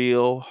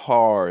real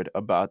hard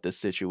about this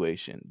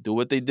situation. Do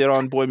what they did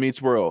on Boy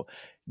Meets World.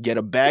 Get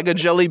a bag of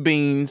jelly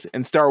beans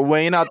and start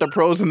weighing out the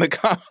pros and the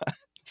cons.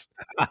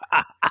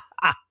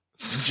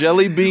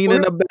 Jelly bean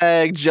in a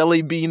bag,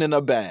 jelly bean in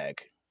a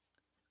bag.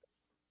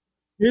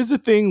 Here's the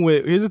thing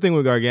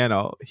with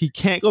Gargano. He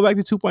can't go back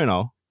to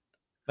 2.0.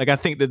 Like, I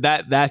think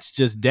that's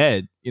just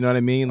dead. You know what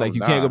I mean? Like,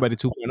 you can't go back to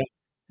 2.0. It'd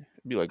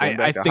be like going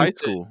back to high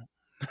school.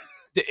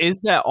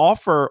 Is that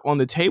offer on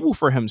the table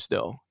for him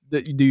still?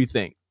 Do you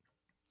think,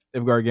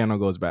 if Gargano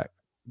goes back?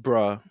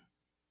 Bruh.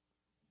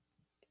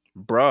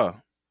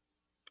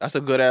 That's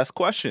a good ass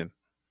question.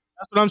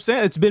 That's what I'm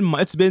saying.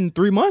 It's been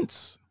 3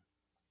 months.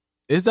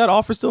 Is that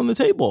offer still on the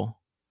table?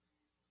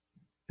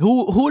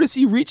 Who does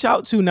he reach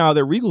out to now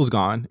that Regal's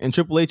gone and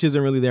Triple H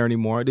isn't really there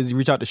anymore? Does he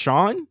reach out to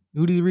Shawn?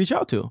 Who does he reach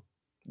out to?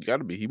 You got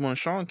to be. He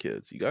wants Shawn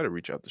kids. You got to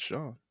reach out to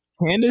Shawn.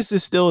 Candice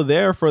is still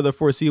there for the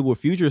foreseeable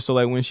future. So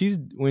like when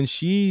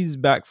she's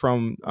back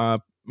from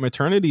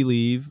maternity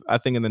leave, I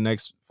think in the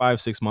next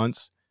 5-6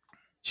 months,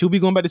 she'll be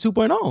going back to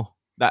 2.0.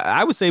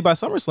 I would say by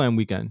SummerSlam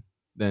weekend.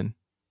 Then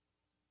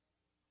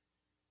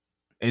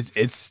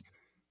it's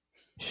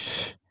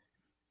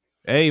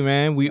hey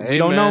man, we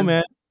don't know,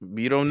 man.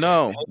 We don't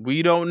know.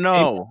 We don't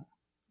know.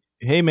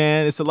 Hey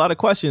man, it's a lot of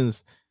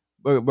questions.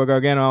 But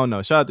Gargano, I don't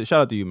know. Shout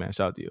out to you, man.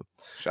 Shout out to you.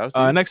 Shout out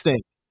to you. Next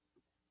thing.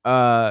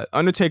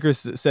 Undertaker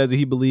says that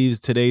he believes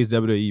today's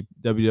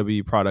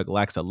WWE product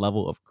lacks a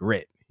level of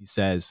grit. He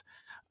says,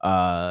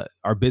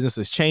 our business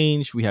has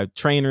changed. We have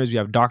trainers, we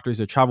have doctors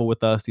that travel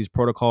with us. These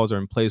protocols are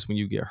in place when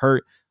you get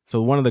hurt.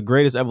 So one of the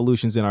greatest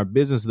evolutions in our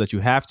business is that you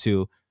have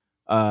to,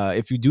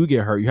 if you do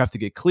get hurt, you have to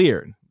get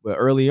cleared. But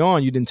early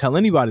on, you didn't tell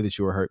anybody that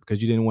you were hurt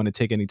because you didn't want to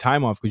take any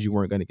time off because you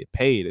weren't going to get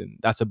paid. And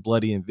that's a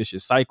bloody and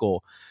vicious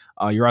cycle.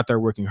 You're out there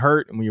working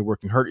hurt. And when you're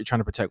working hurt, you're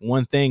trying to protect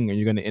one thing and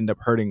you're going to end up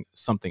hurting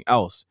something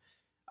else.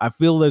 I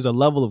feel there's a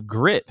level of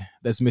grit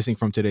that's missing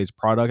from today's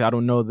product. I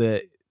don't know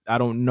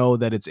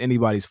that it's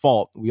anybody's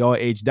fault. We all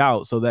aged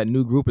out, so that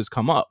new group has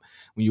come up.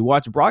 When you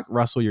watch Brock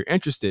wrestle, you're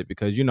interested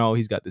because you know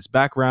he's got this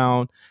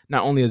background,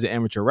 not only as an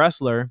amateur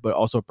wrestler, but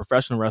also a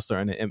professional wrestler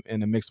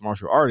and a mixed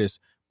martial artist.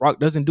 Brock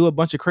doesn't do a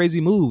bunch of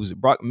crazy moves.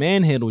 Brock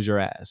manhandles your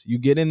ass. You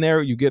get in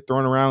there, you get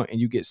thrown around, and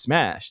you get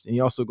smashed. And he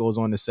also goes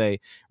on to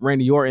say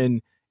Randy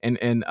Orton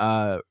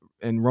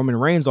and Roman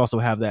Reigns also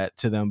have that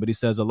to them. But he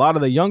says a lot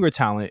of the younger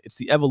talent, it's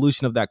the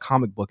evolution of that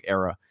comic book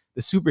era,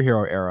 the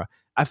superhero era.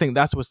 I think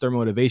that's what's their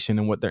motivation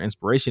and what their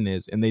inspiration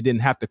is. And they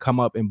didn't have to come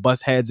up and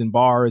bust heads in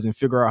bars and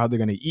figure out how they're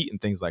going to eat and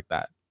things like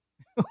that.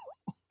 Oh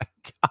my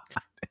God.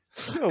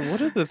 Yo,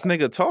 what is this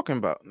nigga talking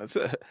about?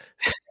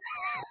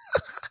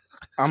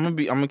 I'm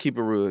gonna keep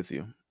it real with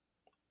you.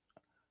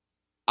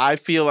 I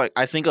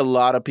think a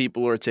lot of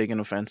people are taking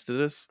offense to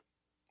this.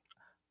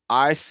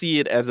 I see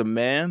it as a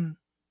man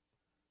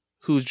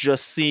who's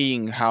just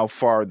seeing how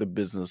far the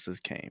businesses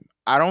came.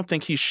 I don't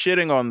think he's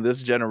shitting on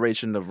this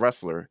generation of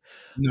wrestler,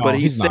 but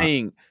he's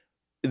saying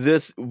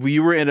this, we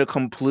were in a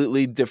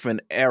completely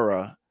different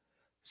era.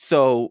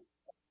 So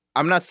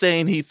I'm not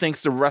saying he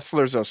thinks the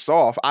wrestlers are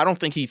soft. I don't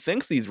think he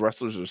thinks these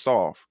wrestlers are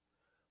soft,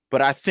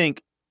 but I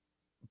think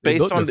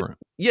based on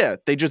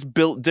they just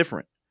built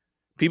different.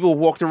 People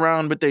walked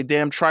around with their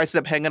damn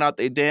tricep hanging out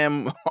their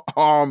damn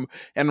arm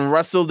and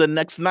wrestled the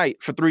next night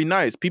for 3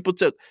 nights. People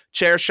took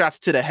chair shots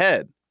to the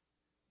head.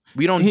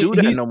 We don't do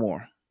that no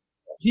more.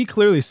 he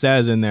clearly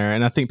says in there,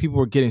 and I think people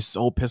were getting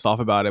so pissed off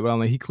about it, but I'm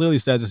like, he clearly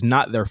says it's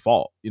not their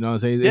fault. You know what I'm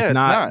saying? It's Yeah, it's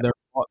not not. their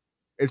fault.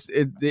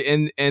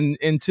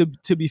 And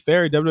to be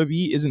fair,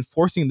 WWE isn't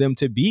forcing them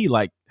to be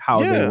like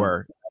how they Yeah.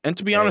 were. And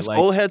to be Okay, honest, like,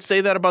 old heads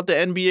say that about the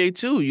NBA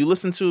too. You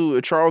listen to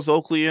a Charles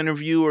Oakley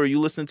interview, or you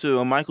listen to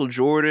a Michael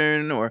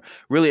Jordan, or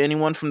really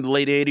anyone from the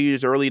late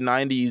 80s, early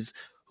 90s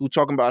who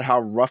talking about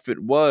how rough it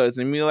was.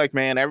 And you're like,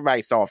 man,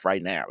 everybody's soft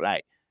right now.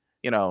 Like,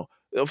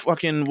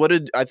 fucking, what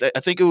did, I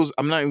think it was,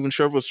 I'm not even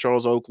sure if it was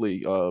Charles Oakley.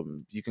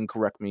 You can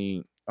correct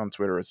me on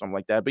Twitter or something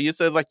like that. But you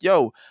said like,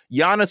 yo,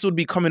 Giannis would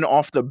be coming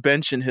off the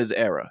bench in his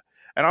era.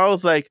 And I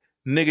was like,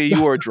 nigga,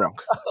 you are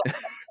drunk.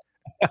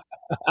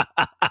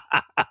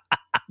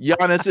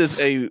 Giannis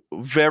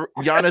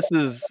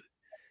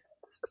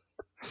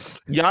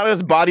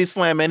body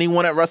slam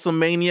anyone at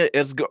WrestleMania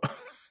is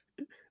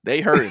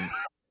they hurting.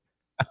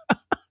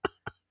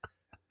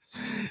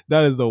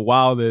 that is the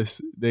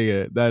wildest,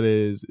 nigga. That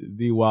is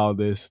the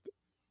wildest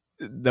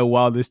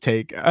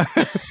take. I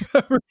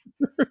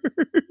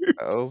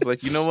was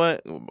like, you know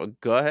what?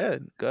 Go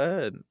ahead.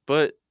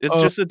 But it's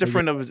just a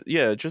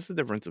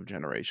difference of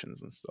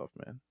generations and stuff,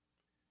 man.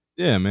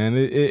 Yeah,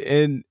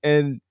 man.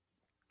 And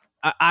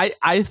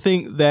I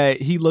think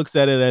that he looks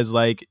at it as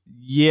like,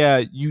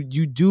 yeah,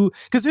 you do,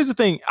 because here's the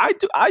thing,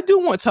 I do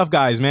want tough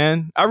guys,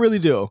 man. I really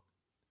do.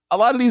 A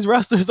lot of these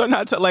wrestlers are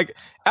not like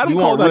Adam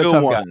Cole, not a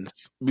tough guy.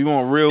 We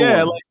want real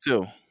ones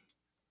too.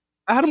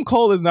 Adam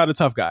Cole is not a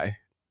tough guy.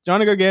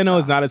 Johnny Gargano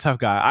is not a tough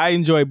guy. I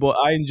enjoy both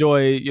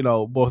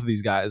of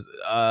these guys.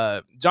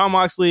 Jon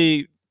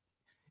Moxley,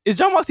 is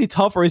Jon Moxley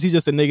tough, or is he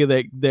just a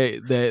nigga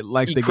that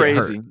likes to get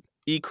hurt?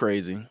 He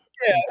crazy.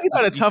 Yeah, he's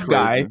not a tough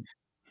guy.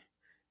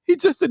 He's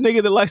just a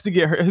nigga that likes to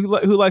get hurt,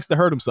 who likes to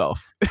hurt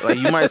himself. Like,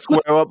 you might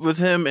square up with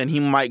him, and he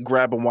might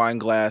grab a wine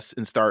glass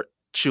and start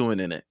chewing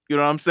in it. You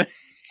know what I'm saying?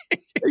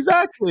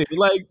 Exactly.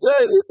 Like,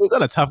 he's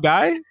not a tough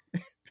guy.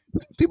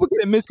 People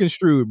get it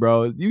misconstrued,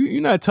 bro.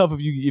 You're not tough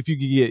if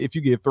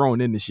you get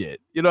thrown into shit.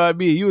 You know what I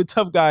mean? You a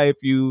tough guy if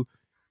you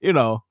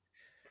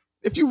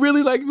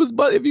really like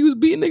if he was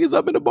beating niggas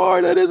up in the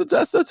bar.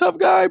 That's a tough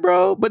guy,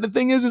 bro. But the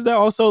thing is that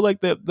also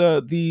like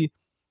the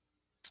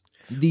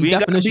we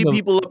ain't gotta beat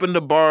people up in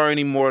the bar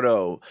anymore,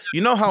 though. You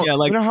know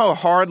how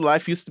hard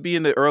life used to be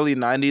in the early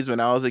 90s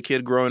when I was a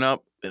kid growing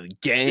up?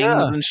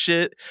 Gangs and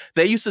shit.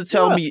 They used to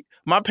tell me,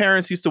 my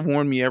parents used to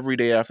warn me every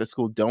day after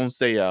school, don't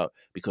stay out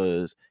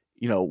because,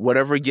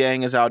 whatever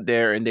gang is out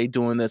there and they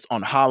doing this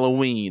on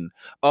Halloween.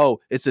 Oh,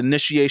 it's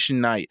initiation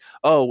night.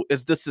 Oh,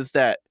 it's this, is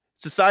that.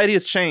 Society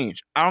has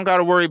changed. I don't got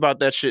to worry about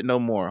that shit no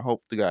more.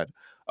 Hope to God.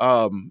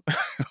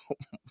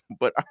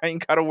 But I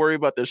ain't got to worry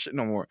about that shit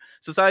no more.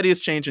 Society has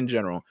changed in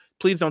general.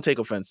 Please don't take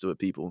offense to it,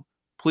 people.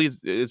 Please,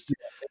 it's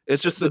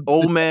just an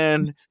old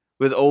man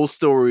with old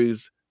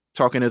stories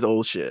talking his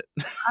old shit.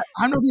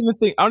 I don't even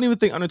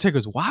think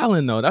Undertaker's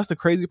wilding though. That's the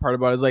crazy part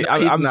about it. Is like, no,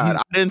 he's not.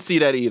 I didn't see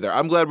that either.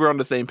 I'm glad we're on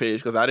the same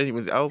page because I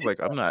was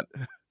like, I'm not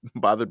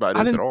bothered by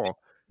this at all.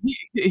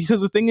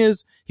 Because the thing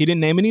is, he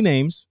didn't name any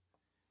names.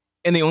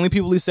 And the only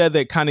people he said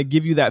that kind of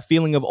give you that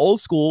feeling of old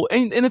school,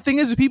 and the thing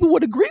is, people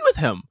would agree with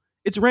him.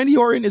 It's Randy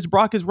Orton, it's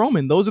Brock, it's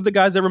Roman. Those are the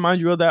guys that remind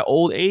you of that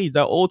old age,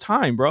 that old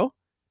time, bro.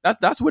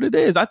 That's what it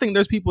is. I think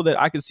there's people that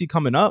I could see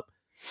coming up.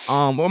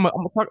 I'm gonna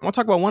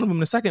talk about one of them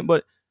in a second,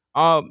 but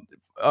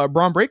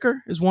Braun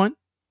Breaker is one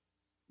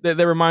that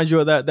reminds you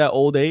of that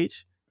old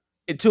age.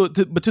 But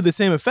to the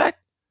same effect,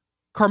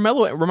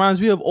 Carmelo reminds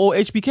me of old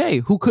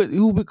HBK,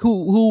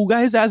 who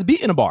got his ass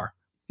beat in a bar.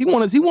 He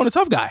won a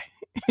tough guy.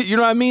 You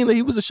know what I mean? Like,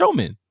 he was a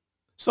showman.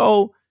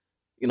 So,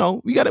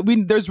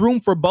 there's room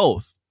for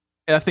both.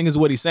 I think is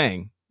what he's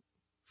saying,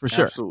 for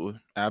sure.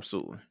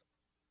 Absolutely.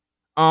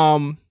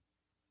 I'm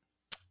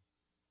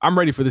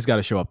ready for this guy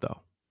to show up though.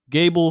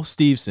 Gable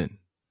Steveson.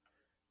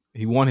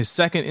 He won his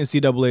second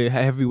NCAA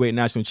Heavyweight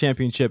National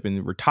Championship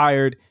and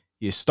retired.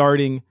 He is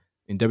starting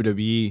in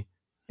WWE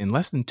in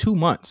less than 2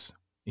 months.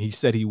 He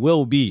said he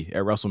will be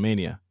at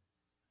WrestleMania.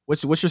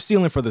 What's your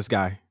ceiling for this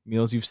guy,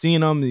 Meelz? You've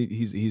seen him.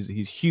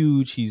 He's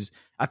huge.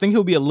 I think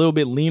he'll be a little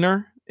bit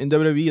leaner in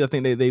WWE. I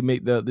think they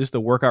make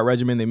the workout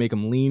regimen. They make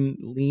him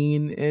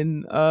lean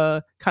and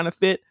kind of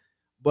fit.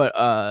 But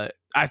I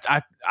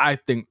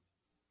think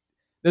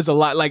there's a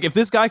lot. Like, if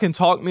this guy can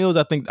talk, Meelz,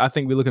 I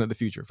think we're looking at the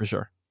future for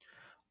sure.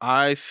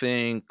 I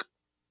think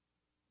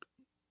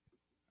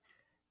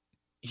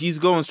he's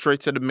going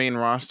straight to the main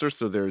roster,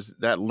 so there's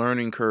that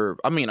learning curve.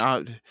 I mean,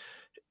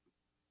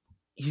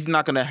 he's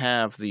not going to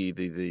have the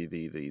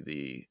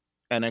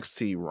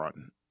NXT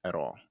run at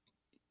all.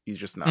 He's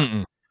just not.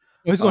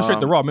 He's going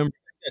straight to Raw. Remember,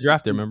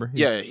 drafted. Remember?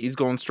 Yeah, he's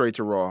going straight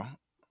to Raw.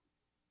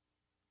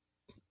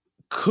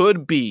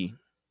 Could be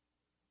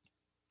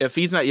if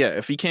he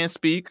can't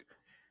speak,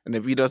 and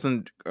if he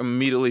doesn't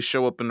immediately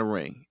show up in the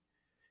ring,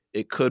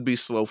 it could be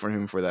slow for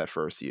him for that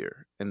first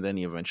year, and then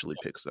he eventually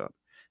picks up.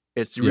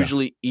 It's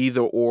usually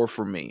either or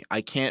for me. I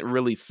can't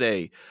really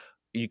say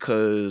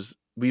because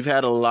we've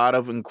had a lot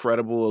of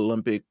incredible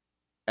Olympic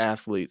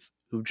athletes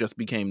who just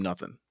became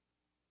nothing.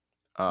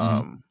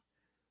 And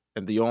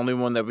the only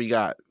one that we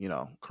got,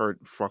 Kurt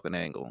fucking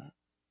Angle.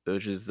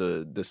 which is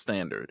the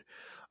standard.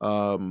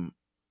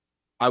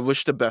 I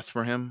wish the best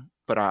for him,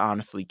 but I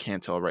honestly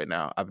can't tell right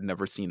now. I've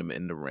never seen him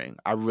in the ring.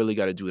 I really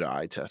got to do the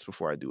eye test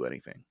before I do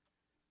anything.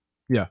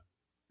 Yeah.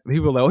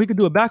 People are like, oh, he could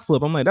do a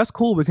backflip. I'm like, that's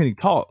cool, but can he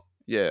talk?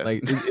 Yeah.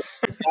 Like,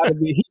 it's got to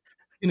be,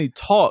 can he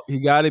talk? He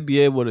got to be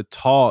able to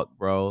talk,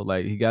 bro.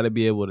 Like, he got to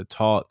be able to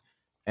talk.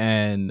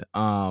 And,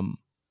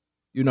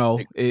 you know,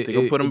 they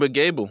go put him with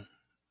Gable.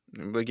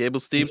 But Gable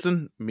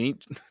Stevenson,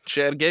 meet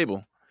Chad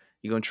Gable.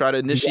 You're going to try to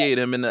initiate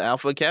him in the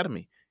Alpha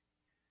Academy.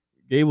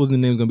 Gable's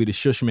name's going to be the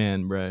Shush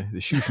Man, bro.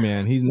 The Shush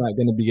Man. He's not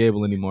going to be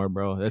Gable anymore,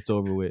 bro. That's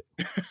over with.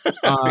 I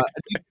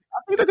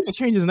think they're going to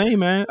change his name,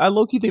 man. I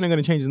low-key think they're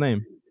going to change his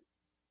name.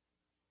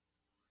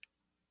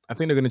 I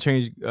think they're going to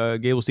change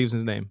Gable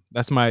Stevenson's name.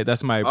 That's my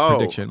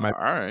prediction. All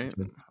right.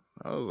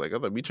 I was like, I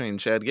thought we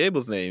changed Chad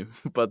Gable's name,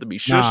 but to be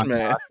Shush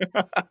Man.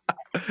 I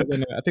think they're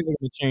going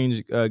to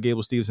change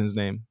Gable Stevenson's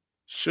name.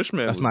 Shush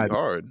Man would be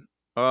hard.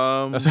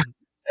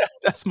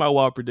 That's my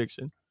wild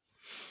prediction.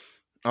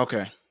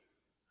 Okay.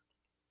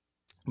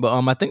 But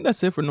I think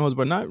that's it for Noah's,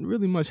 but not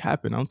really much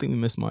happened. I don't think we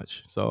missed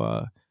much.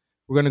 So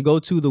we're gonna go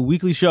to the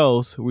weekly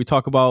shows where we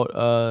talk about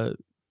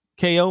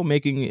KO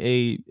making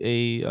a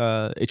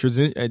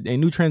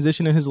new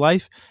transition in his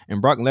life,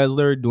 and Brock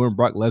Lesnar doing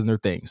Brock Lesnar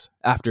things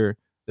after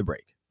the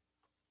break.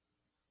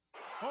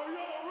 Are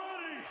y'all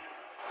ready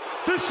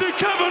to see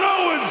Kevin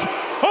Owens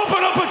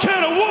open up a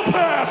can of whoop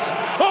ass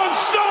on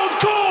Stone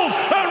Cold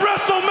at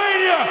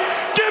WrestleMania?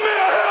 Give me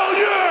a hell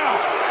yeah!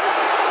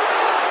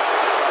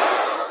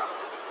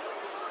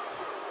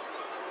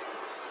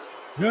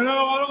 You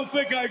know, I don't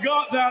think I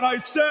got that. I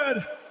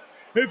said,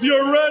 if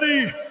you're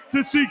ready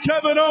to see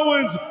Kevin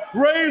Owens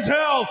raise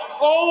hell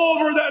all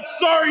over that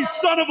sorry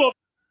son of a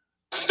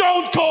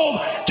Stone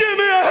Cold, give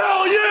me a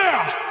hell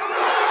yeah!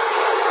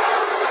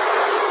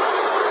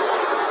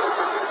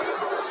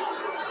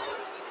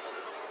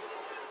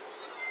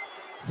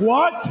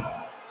 What?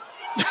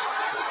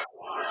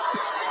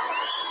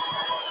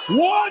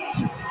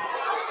 What?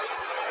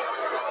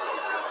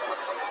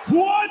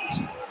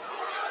 What?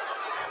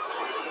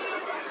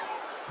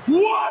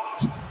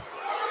 What?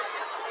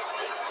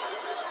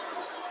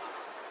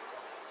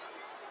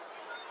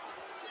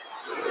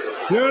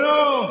 You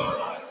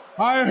know,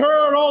 I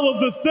heard all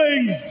of the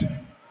things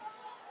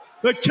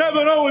that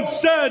Kevin Owens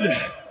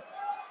said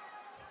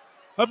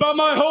about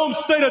my home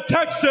state of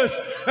Texas,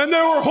 and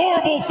there were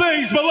horrible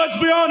things, but let's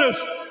be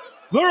honest,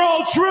 they're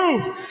all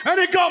true, and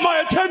it got my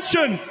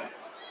attention.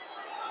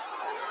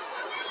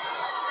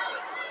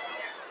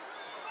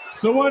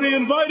 So when he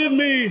invited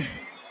me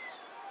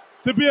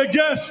to be a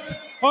guest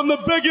on the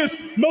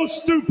biggest,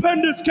 most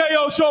stupendous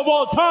KO show of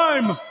all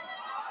time,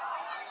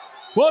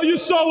 well, you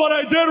saw what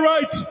I did,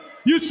 right?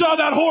 You saw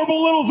that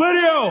horrible little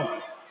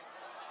video.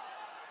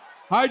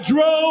 I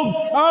drove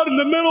out in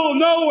the middle of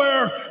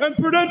nowhere and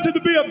pretended to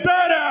be a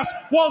badass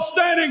while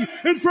standing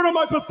in front of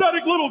my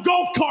pathetic little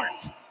golf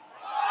cart.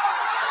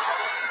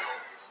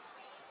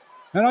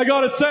 And I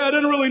gotta say, I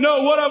didn't really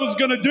know what I was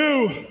gonna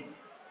do.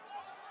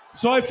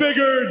 So I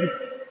figured,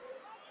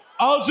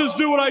 I'll just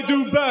do what I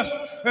do best,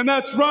 and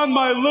that's run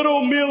my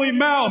little mealy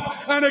mouth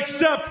and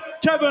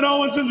accept Kevin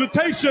Owens'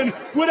 invitation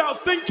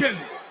without thinking.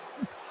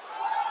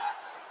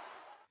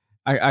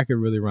 I could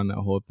really run that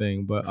whole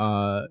thing, but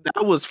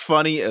that was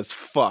funny as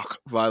fuck,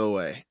 by the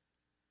way.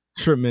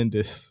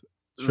 Tremendous.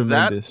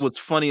 That was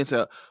funny as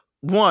hell.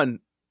 One,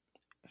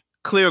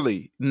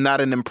 clearly not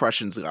an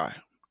impressions guy.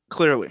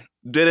 Clearly.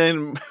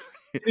 Didn't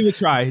even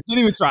try.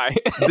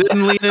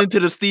 Didn't lean into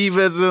the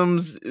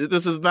Steve-isms.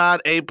 This is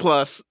not A+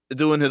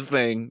 doing his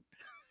thing.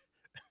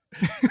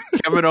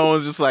 Kevin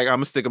Owens just like, I'm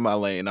gonna stick in my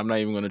lane. I'm not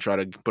even gonna try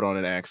to put on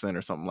an accent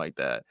or something like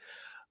that.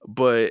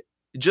 But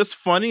just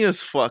funny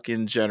as fuck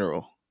in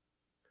general.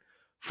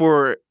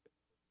 For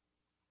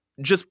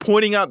just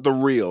pointing out the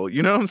real,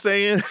 you know what I'm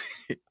saying?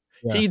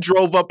 Yeah. He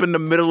drove up in the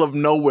middle of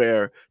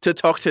nowhere to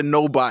talk to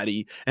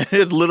nobody in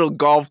his little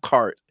golf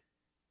cart.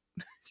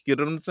 You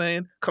know what I'm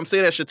saying? Come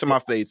say that shit to my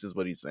face is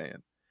what he's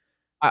saying.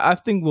 I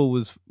think what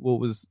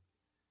was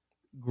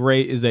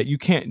great is that you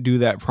can't do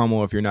that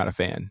promo if you're not a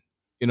fan.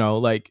 You know,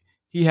 like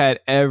he had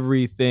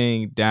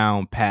everything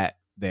down pat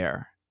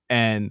there.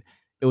 And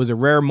it was a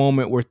rare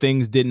moment where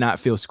things did not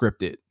feel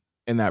scripted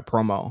in that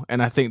promo.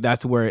 And I think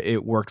that's where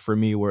it worked for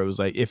me, where it was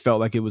like, it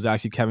felt like it was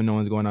actually Kevin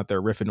Owens going out there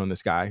riffing on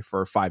this guy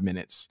for 5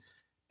 minutes.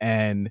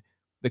 And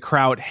the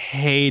crowd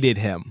hated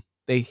him.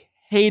 They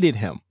hated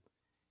him.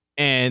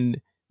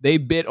 And they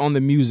bit on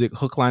the music,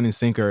 hook, line, and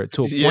sinker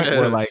to a point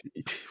where like,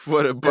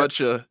 what a bunch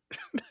of,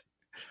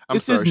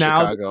 this is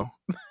Chicago.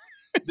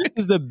 This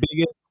is the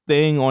biggest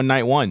thing on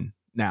night one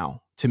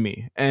now to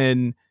me.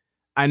 And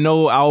I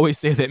know I always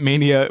say that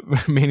Mania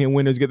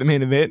winners get the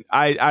main event.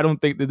 I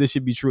don't think that this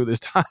should be true this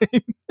time.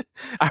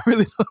 I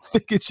really don't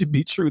think it should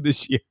be true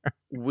this year.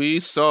 We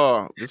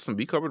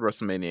covered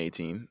WrestleMania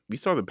 18. We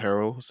saw the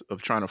perils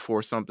of trying to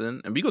force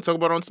something, and we gonna talk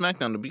about it on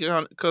SmackDown.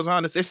 Because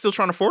honest, they're still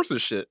trying to force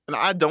this shit, and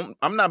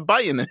I'm not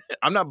biting it.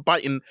 I'm not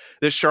biting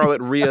this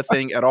Charlotte Rhea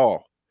thing at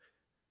all.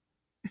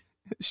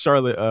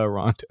 Charlotte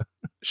Ronda.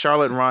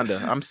 Charlotte Ronda.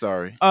 I'm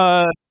sorry.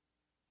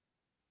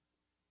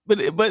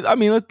 but I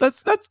mean,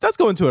 let's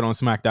go into it on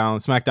SmackDown.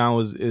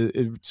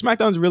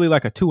 SmackDown's really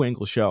like a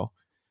 2-angle show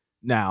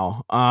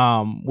now,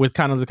 with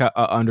kind of like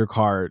a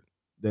undercard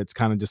that's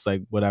kind of just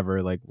like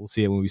whatever. Like we'll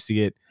see it when we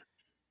see it.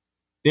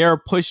 They're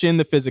pushing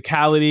the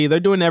physicality. They're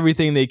doing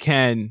everything they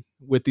can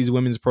with these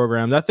women's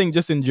programs. I think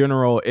just in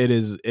general, they're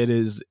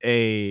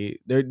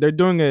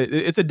doing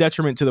it's a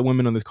detriment to the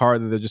women on this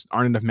card that there just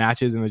aren't enough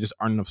matches and there just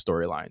aren't enough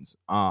storylines.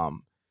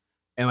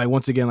 And like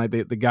once again, like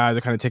the guys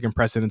are kind of taking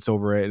precedence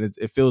over it, and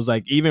it feels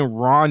like even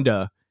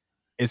Ronda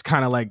is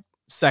kind of like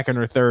second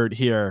or third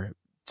here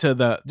to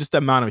the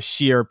amount of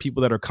sheer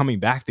people that are coming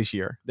back this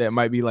year that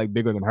might be like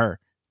bigger than her.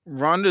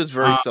 Ronda is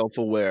very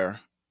self-aware,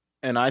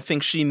 and I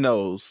think she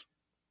knows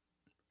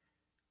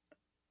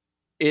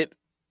it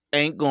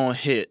ain't gonna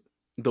hit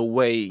the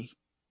way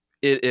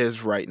it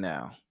is right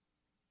now.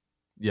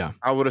 Yeah,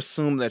 I would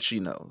assume that she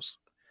knows.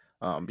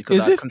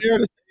 Because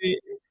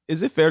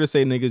is it fair to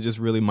say niggas just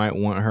really might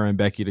want her and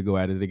Becky to go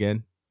at it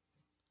again?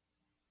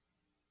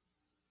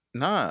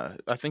 Nah,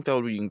 I think that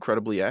would be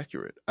incredibly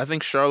accurate. I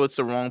think Charlotte's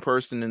the wrong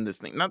person in this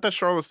thing. Not that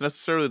Charlotte's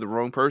necessarily the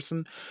wrong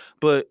person,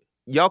 but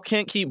y'all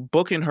can't keep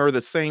booking her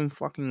the same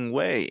fucking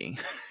way.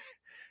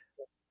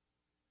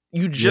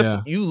 You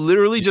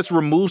literally just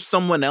remove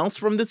someone else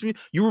from this.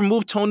 You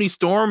remove Tony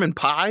Storm and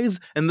Pies,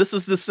 and this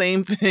is the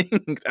same thing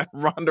that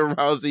Ronda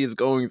Rousey is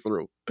going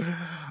through.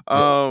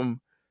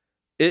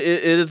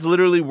 It is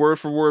literally word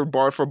for word,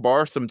 bar for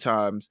bar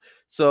sometimes.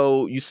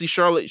 So you see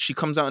Charlotte, she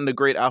comes out in a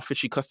great outfit,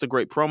 she cuts the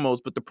great promos,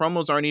 but the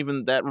promos aren't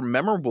even that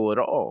memorable at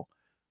all.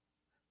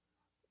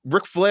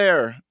 Ric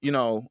Flair,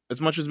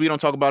 as much as we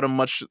don't talk about him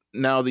much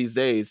now these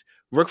days,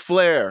 Ric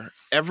Flair,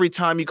 every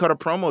time you cut a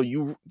promo,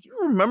 you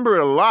remember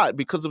it a lot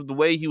because of the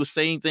way he was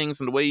saying things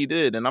and the way he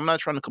did. And I'm not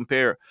trying to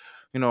compare,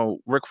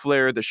 Ric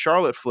Flair to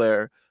Charlotte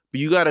Flair,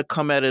 but you got to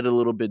come at it a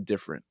little bit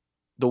different.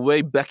 The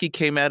way Becky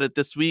came at it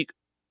this week,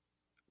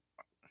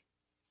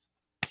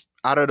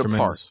 out of the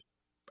park.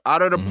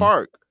 Out of the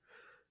park.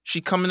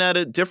 She coming at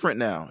it different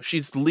now.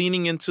 She's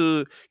leaning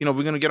into, we're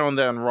going to get on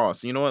that on Raw.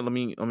 So you know what? Let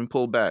me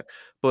pull back.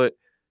 But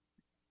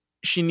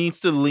she needs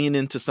to lean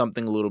into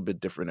something a little bit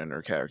different in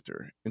her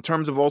character. In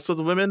terms of also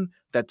the women,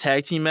 that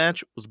tag team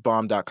match was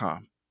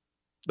bomb.com.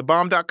 The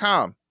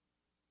bomb.com.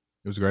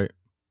 It was great.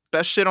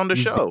 Best shit on the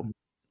show.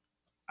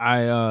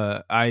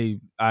 I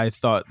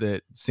thought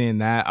that seeing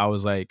that, I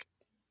was like,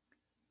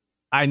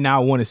 I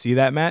now want to see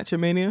that match at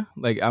Mania.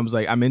 Like I was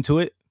like, I'm into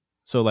it.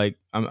 So like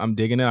I'm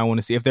digging it. I want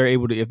to see if they're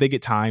able to, if they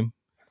get time.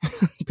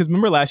 Because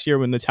remember last year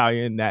when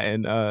Natalya and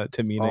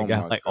Tamina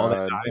got like all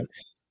that time.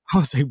 I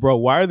was like, bro,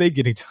 why are they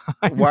getting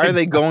time? Why are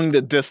they going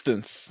the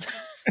distance?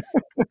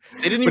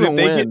 They didn't even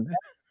win.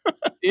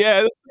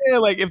 Yeah,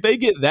 like if they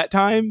get that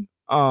time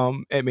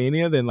at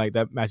Mania, then like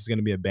that match is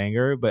gonna be a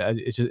banger. But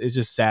it's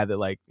just sad that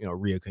like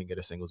Rhea couldn't get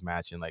a singles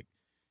match and like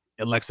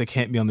Alexa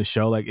can't be on the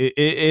show. Like it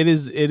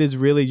is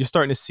really, you're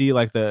starting to see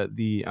like the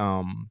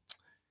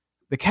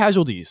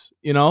casualties,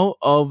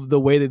 of the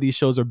way that these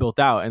shows are built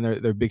out, and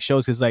they're big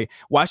shows. Because like,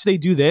 watch they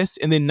do this,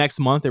 and then next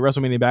month at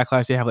WrestleMania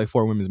Backlash they have like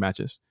 4 women's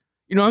matches.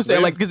 You know what I'm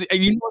saying? Like, because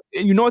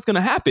you know it's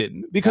gonna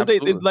happen because they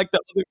like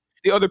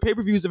the other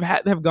pay-per-views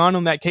have gone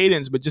on that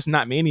cadence, but just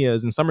not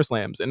Manias and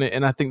SummerSlams,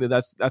 and I think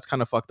that's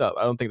kind of fucked up.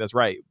 I don't think that's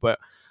right, but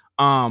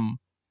I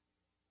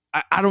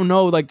don't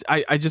know. Like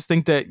I just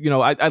think that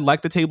I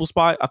like the table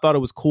spot. I thought it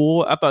was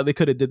cool. I thought they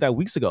could have did that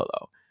weeks ago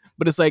though.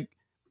 But it's like,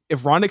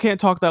 if Ronda can't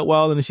talk that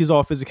well and she's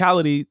all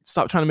physicality,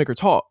 stop trying to make her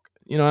talk.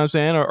 You know what I'm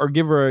saying? Or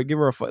give her a.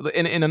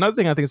 And another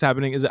thing I think is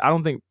happening is that I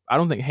don't think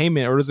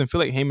Heyman, or doesn't feel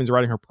like Heyman's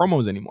writing her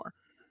promos anymore.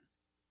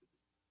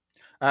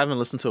 I haven't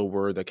listened to a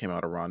word that came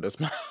out of Ronda's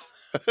mouth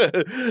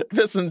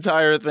this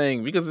entire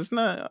thing, because it's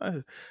not.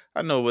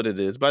 I know what it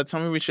is. By the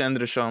time we reach the end of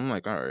the show, I'm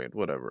like, all right,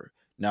 whatever.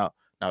 Now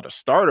the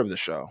start of the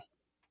show.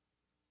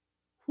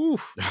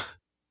 Whew.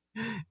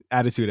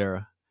 Attitude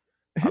Era.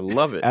 I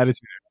love it.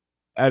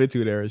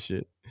 Attitude Era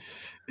shit.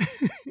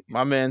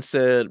 My man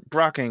said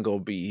Brock ain't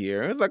gonna be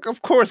here. It's like,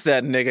 of course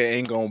that nigga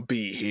ain't gonna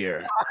be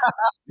here.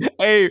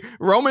 Hey,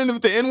 Roman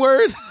with the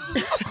N-word.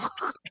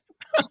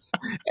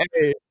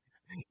 Hey,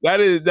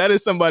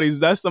 that's somebody's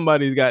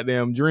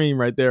goddamn dream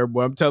right there,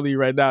 boy. I'm telling you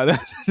right now.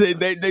 They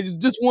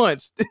just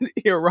once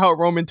hear how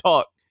Roman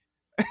talk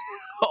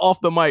off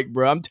the mic,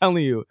 bro. I'm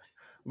telling you.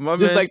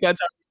 Just like that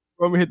time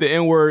Roman hit the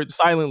N-word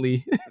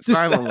silently.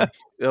 Silently.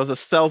 It was a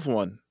stealth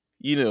one.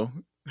 You know.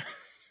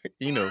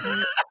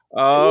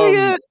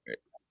 But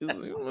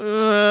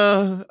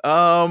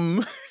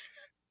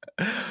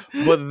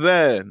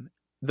then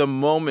the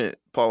moment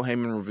Paul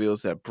Heyman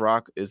reveals that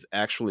Brock is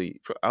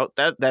actually out,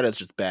 that is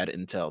just bad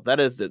intel. That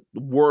is the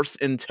worst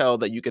intel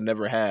that you can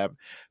never have,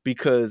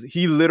 because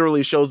he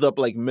literally shows up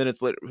like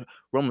minutes later.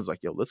 Roman's like,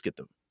 yo, let's get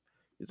them.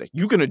 He's like,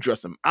 you can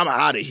address him. I'm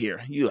out of here.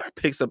 He like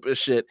picks up his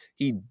shit.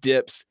 He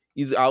dips.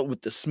 He's out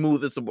with the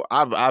smoothest.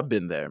 I've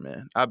been there,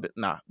 man.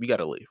 We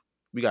gotta leave.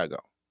 We gotta go.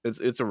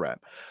 It's a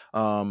wrap.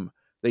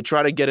 They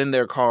try to get in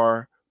their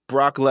car.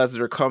 Brock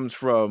Lesnar comes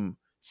from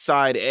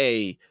side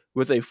A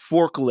with a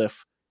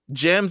forklift,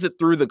 jams it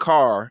through the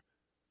car,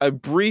 a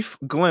brief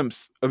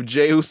glimpse of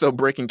Jey Uso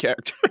breaking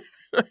character.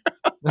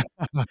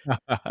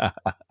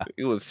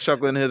 He was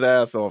chuckling his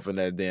ass off in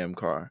that damn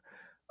car.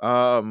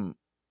 And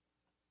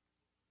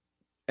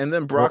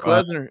then Brock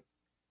Lesnar.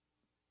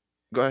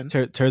 Go ahead.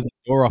 Tears the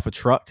door off a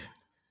truck.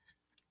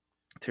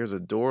 Tears a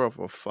door off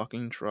a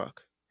fucking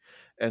truck.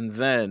 And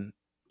then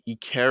he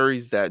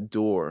carries that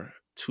door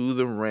to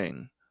the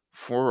ring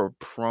for a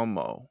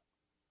promo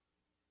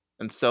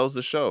and sells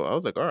the show. I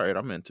was like, all right,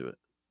 I'm into it.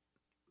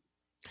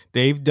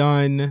 They've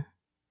done...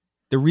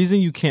 The reason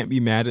you can't be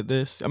mad at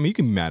this, I mean, you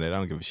can be mad at it, I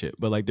don't give a shit.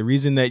 But like the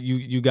reason that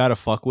you gotta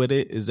fuck with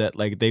it is that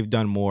like they've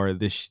done more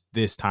this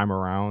time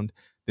around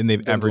than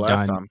they've ever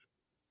done. Time.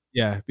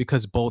 Yeah,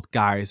 because both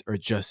guys are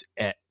just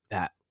at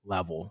that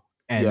level.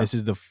 And this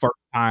is the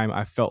first time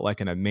I felt like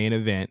in a main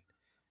event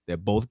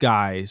that both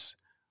guys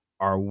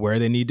are where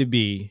they need to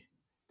be.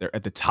 They're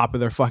at the top of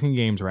their fucking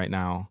games right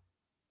now,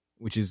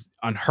 which is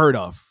unheard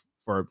of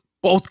for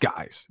both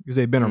guys because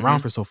they've been around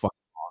for so fucking long.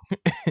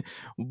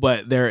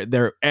 But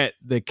they're at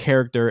the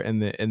character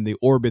and the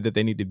orbit that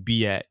they need to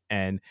be at.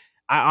 And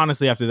I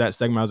honestly, after that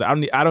segment, I was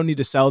like, I don't need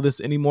to sell this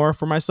anymore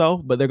for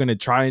myself. But they're gonna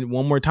try it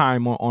one more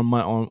time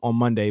on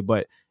Monday.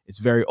 But it's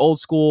very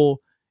old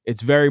school.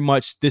 It's very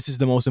much, this is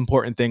the most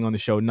important thing on the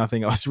show.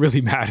 Nothing else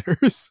really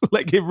matters.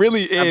 Like it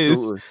really is.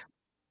 Absolutely.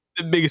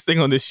 The biggest thing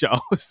on this show.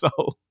 So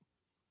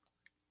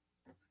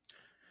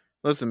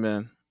listen,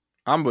 man,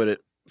 I'm with it.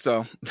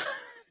 So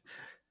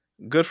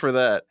good for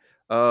that.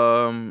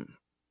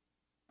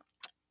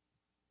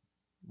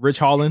 Rich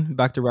Holland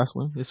back to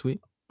wrestling this week.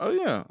 Oh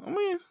yeah, I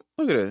mean,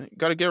 look at it. You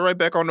got to get right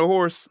back on the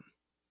horse.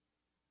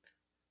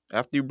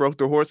 After you broke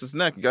the horse's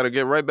neck, you got to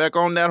get right back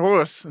on that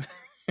horse.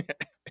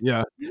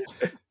 Yeah,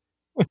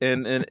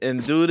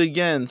 and do it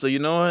again. So you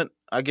know what?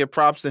 I give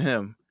props to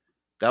him.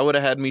 That would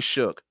have had me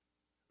shook.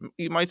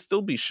 He might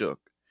still be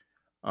shook.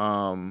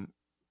 But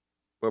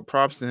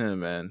props to him,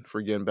 man,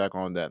 for getting back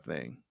on that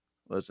thing.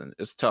 Listen,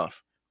 it's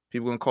tough.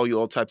 People gonna call you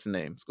all types of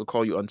names. Gonna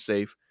call you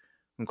unsafe.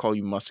 Gonna call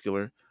you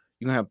muscular.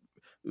 You gonna have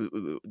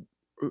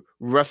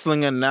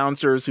wrestling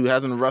announcers who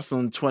hasn't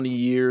wrestled in 20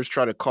 years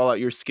try to call out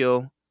your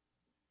skill.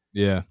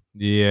 Yeah,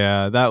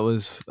 that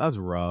was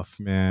rough,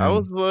 man. I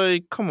was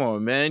like, come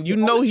on, man. You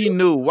know he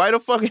knew. Why the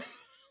fuck?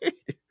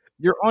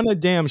 You're on a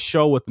damn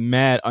show with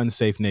mad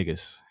unsafe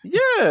niggas.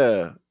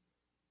 Yeah.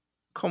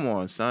 Come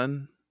on,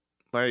 son.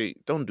 Like,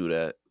 don't do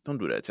that. Don't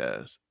do that,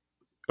 Taz.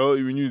 Oh,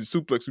 you need a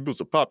suplex. You're supposed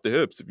to pop the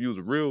hips if you was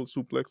a real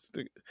suplex.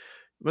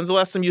 When's the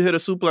last time you hit a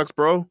suplex,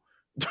 bro?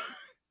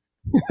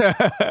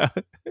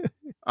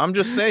 I'm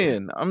just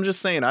saying. I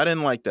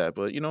didn't like that,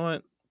 but you know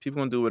what? People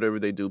gonna do whatever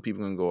they do.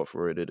 People gonna go up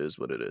for it. It is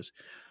what it is.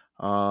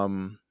 What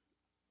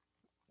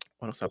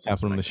else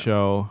happened on the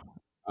show?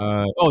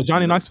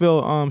 Johnny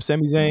Knoxville,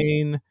 Sami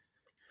Zayn,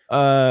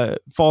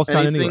 falls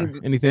count anywhere.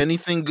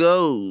 Anything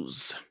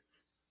goes.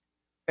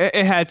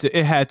 It had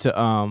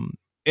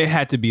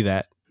to be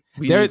that.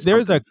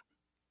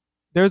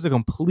 There's a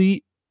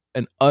complete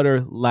and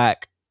utter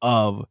lack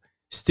of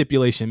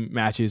stipulation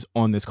matches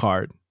on this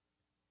card.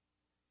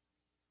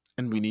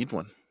 And we need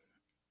one.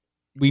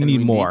 We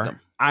need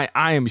more.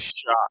 I am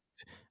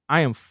shocked.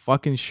 I am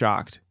fucking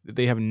shocked that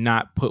they have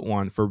not put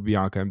one for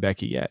Bianca and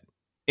Becky yet.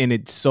 And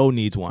it so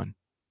needs one.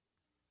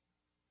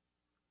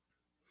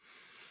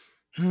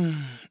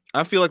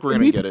 I feel like we're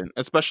going to get it,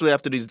 especially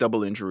after these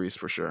double injuries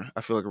for sure.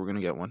 I feel like we're going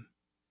to get one.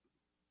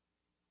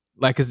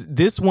 Like, because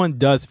this one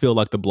does feel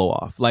like the blow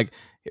off. Like,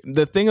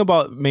 the thing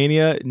about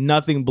Mania,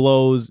 nothing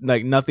blows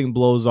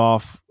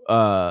off.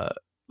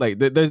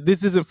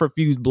 This isn't for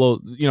feuds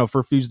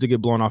to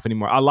get blown off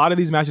anymore. A lot of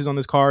these matches on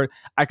this card,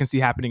 I can see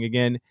happening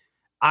again.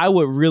 I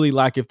would really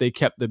like if they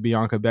kept the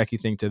Bianca Becky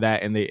thing to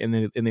that and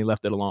they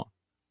left it alone,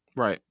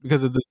 right?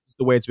 Because of the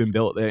way it's been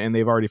built, and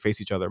they've already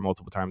faced each other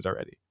multiple times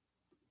already.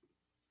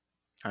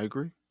 I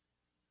agree.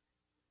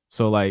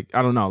 So like,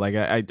 I don't know. Like,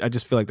 I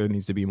just feel like there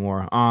needs to be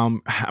more.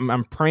 I'm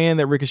praying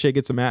that Ricochet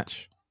gets a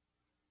match.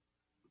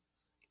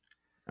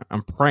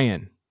 I'm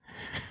praying,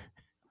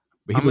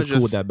 but he looks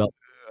cool with that belt.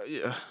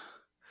 Yeah,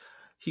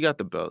 he got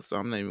the belt, so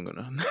I'm not even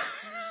gonna.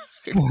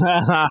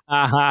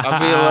 I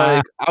feel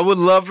like I would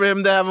love for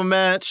him to have a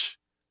match,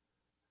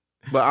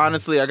 but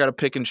honestly, I gotta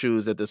pick and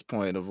choose at this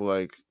point of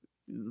like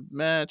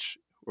match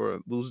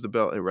or lose the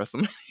belt at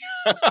WrestleMania.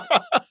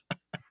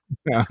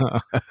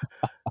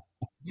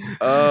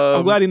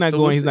 I'm glad he's not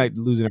going. He's not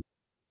losing it to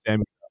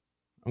Sammy.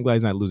 I'm glad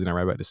he's not losing it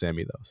right back to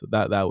Sammy though. So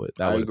that would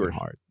have been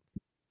hard.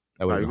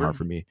 That would have been hard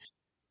for me.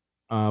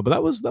 But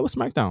that was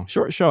SmackDown.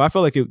 Short show. I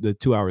felt like the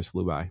 2 hours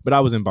flew by. But I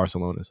was in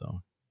Barcelona,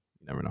 so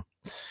you never know.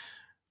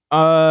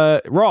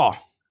 Raw.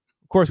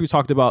 Of course, we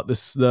talked about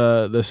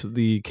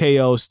the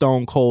KO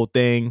Stone Cold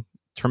thing.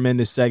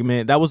 Tremendous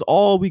segment. That was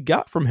all we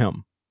got from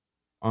him.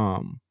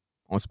 On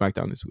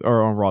SmackDown this week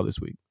or on Raw this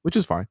week, which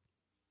is fine.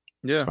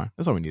 Yeah, it's fine.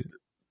 That's all we needed.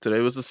 Today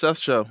was the Seth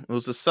show. It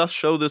was the Seth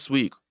show this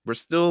week. We're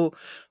still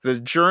the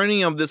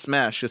journey of this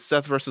match is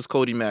Seth versus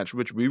Cody match,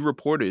 which we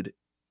reported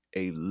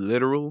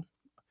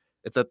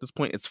it's at this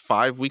point, it's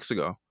 5 weeks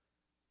ago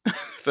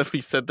that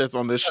we said this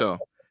on this show.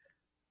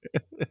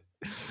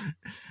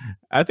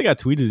 I think I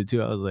tweeted it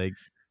too. I was like,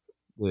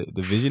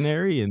 the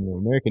Visionary and the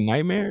American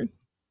Nightmare. Like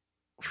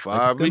it's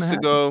 5 gonna weeks happen.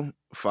 ago,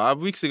 5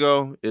 weeks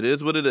ago, it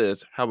is what it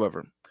is.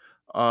 However,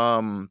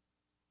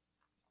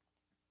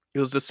 it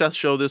was the Seth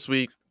show this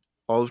week.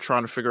 All of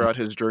trying to figure out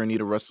his journey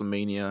to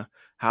WrestleMania.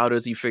 How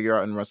does he figure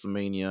out in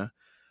WrestleMania?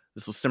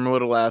 This was similar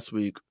to last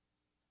week,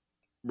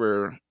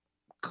 where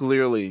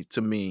clearly, to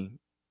me,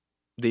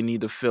 they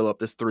need to fill up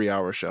this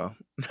 3-hour show.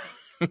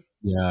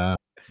 Yeah,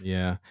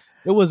 yeah.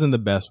 It wasn't the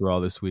best Raw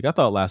this week. I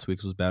thought last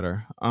week's was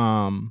better.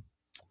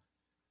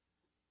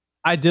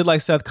 I did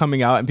like Seth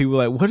coming out and people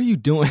were like, "What are you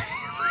doing?"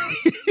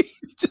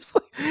 Just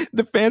like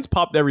the fans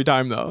popped every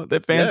time though. The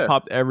fans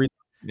popped every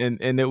time,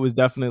 and it was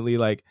definitely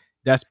like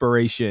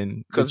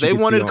desperation because they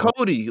wanted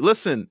Cody.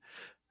 Listen,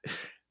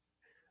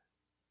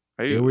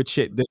 they were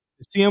the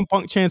CM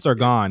Punk chants are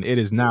gone. It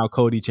is now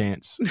Cody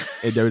chants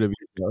at WWE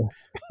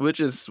shows, which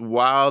is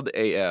wild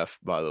AF.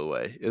 By the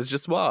way, it's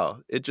just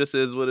wild. It just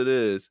is what it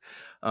is.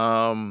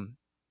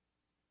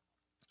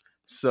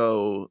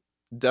 So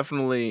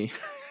definitely.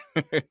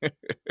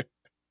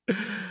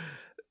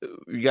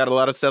 We got a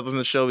lot of Seth on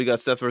the show. We got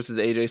Seth versus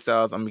AJ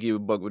Styles. I'm gonna give a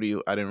buck with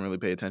you. I didn't really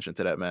pay attention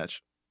to that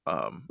match.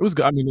 It was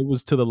good. I mean, it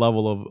was to the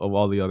level of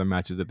all the other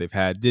matches that they've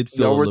had. Did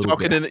feel y'all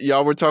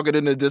were talking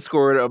in the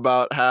Discord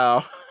about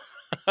how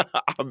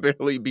I'll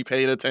barely be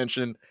paying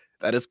attention.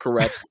 That is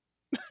correct.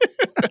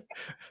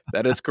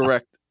 That is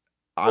correct.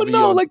 Well,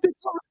 no, like the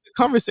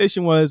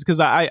conversation was because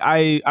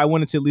I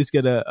wanted to at least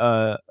get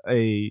a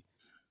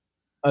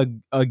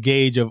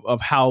gauge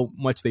of how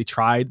much they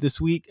tried this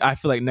week. I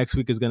feel like next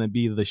week is going to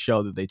be the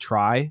show that they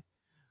try.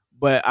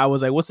 But I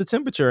was like, what's the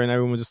temperature? And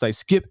everyone was just like,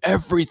 skip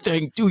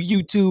everything, do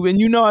YouTube.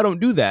 And I don't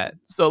do that.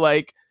 So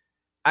like,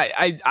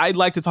 I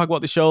like to talk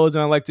about the shows,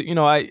 and I like to,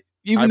 I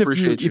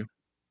appreciate you.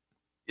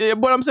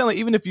 But I'm saying, like,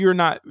 even if you're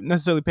not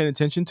necessarily paying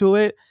attention to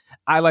it,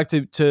 I like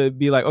to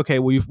be like, okay,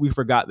 well, we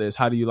forgot this.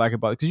 How do you like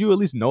about it? Because you at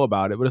least know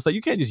about it. But it's like,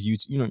 you can't just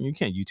YouTube, you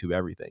can't YouTube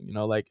everything.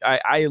 Like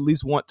I at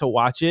least want to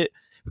watch it,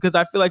 because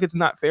I feel like it's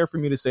not fair for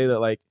me to say that,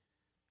 like,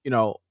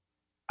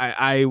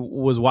 I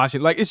was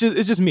watching, like, it's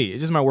just me.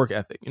 It's just my work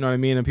ethic. You know what I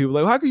mean? And people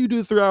are like, how can you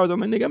do 3 hours?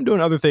 I'm like, nigga, I'm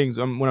doing other things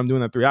when I'm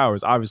doing that 3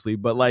 hours, obviously.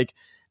 But like,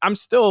 I'm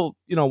still,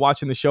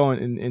 watching the show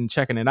and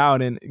checking it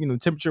out. And, the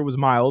temperature was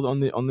mild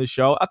on this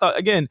show. I thought,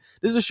 again,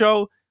 this is a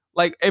show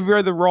like every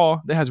other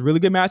Raw that has really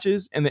good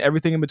matches, and then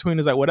everything in between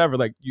is like whatever.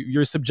 Like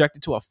you're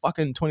subjected to a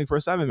fucking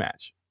 24/7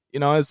 match.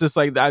 It's just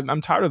like,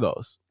 I'm tired of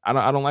those. I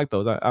don't like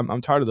those.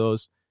 I'm tired of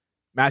those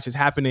matches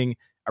happening.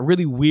 A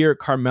really weird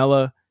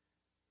Carmella.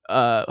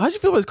 How'd you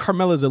feel about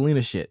Carmella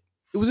Zelina shit?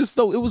 It was just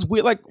it was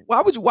weird. Like,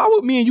 why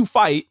would me and you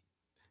fight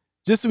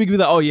just so we could be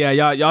like, oh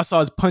yeah, y'all saw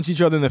us punch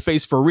each other in the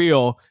face for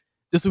real,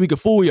 just so we could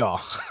fool y'all?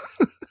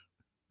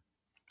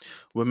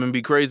 Women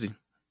be crazy.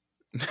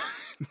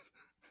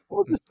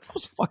 That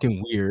was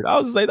fucking weird. I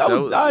was like, I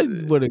could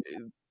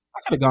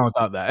have gone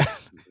without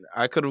that.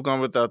 I could have gone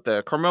without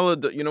that.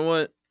 Carmella, you know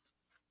what?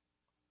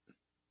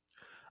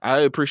 I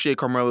appreciate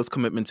Carmella's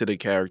commitment to the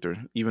character,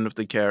 even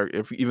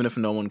if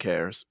no one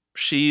cares.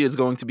 She is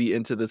going to be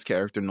into this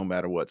character no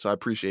matter what, so I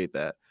appreciate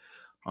that.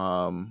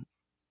 And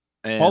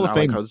Hall of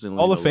Fame,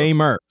 Hall of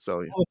Famer.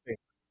 So yeah.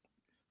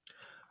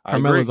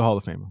 Carmella's a Hall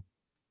of Famer.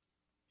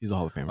 He's a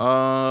Hall of Famer.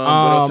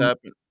 What else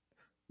happened?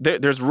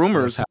 There's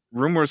rumors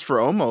for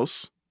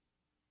Omos.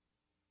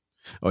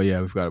 Oh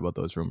yeah, we forgot about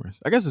those rumors.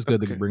 I guess it's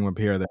good to bring them up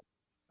here that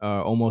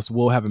Omos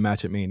will have a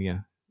match at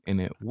Mania,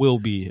 and it will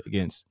be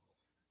against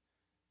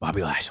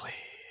Bobby Lashley.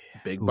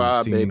 Big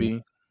Bob,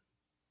 baby.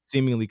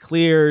 Seemingly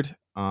cleared.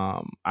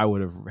 I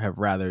would have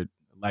rather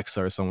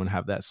Alexa or someone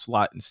have that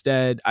slot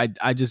instead.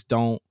 I just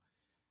don't.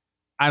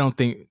 I don't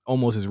think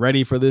Omos is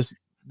ready for this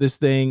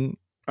thing.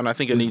 And I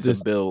think it needs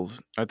a build.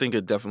 I think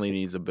it definitely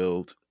needs a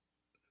build.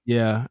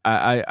 Yeah,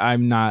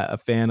 I'm not a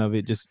fan of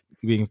it just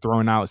being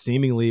thrown out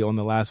seemingly on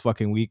the last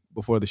fucking week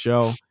before the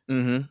show.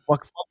 Mm-hmm.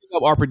 Fucking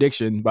up our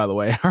prediction, by the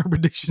way, our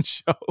prediction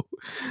show.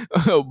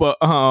 But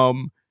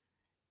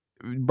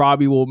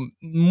Bobby will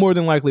more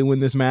than likely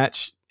win this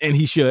match, and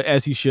he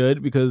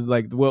should, because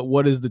like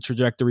what is the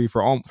trajectory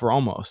for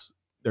Omos?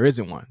 There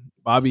isn't one.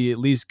 Bobby at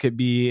least could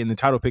be in the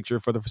title picture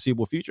for the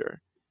foreseeable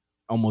future.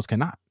 Omos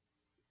cannot.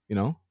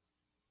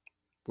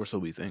 Or so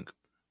we think.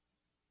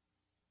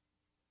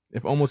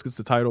 If Omos gets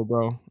the title,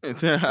 bro.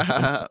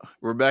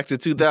 We're back to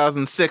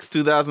 2006,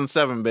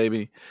 2007,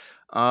 baby.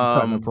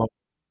 But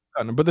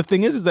the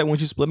thing is that once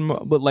you split them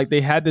up, but like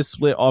they had this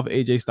split off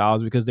AJ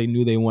Styles because they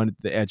knew they wanted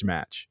the Edge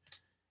match.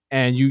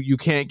 And you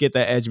can't get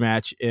that Edge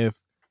match if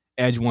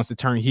Edge wants to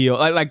turn heel.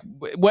 Like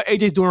what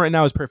AJ's doing right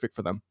now is perfect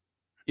for them.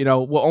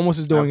 What Omos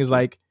is doing is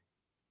like,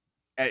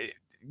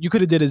 you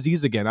could have did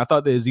Aziz again. I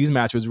thought the Aziz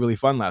match was really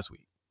fun last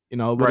week.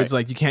 But right. It's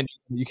like you can't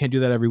do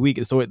that every week.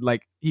 And so it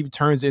like he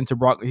turns into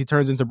Braun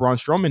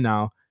Strowman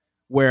now,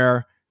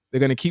 where they're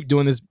gonna keep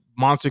doing this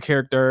monster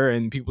character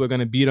and people are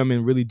gonna beat him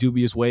in really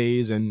dubious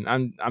ways. And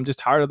I'm just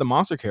tired of the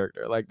monster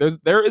character. Like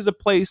there is a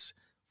place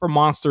for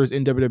monsters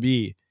in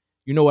WWE.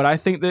 You know what I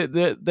think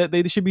that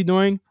they should be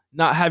doing?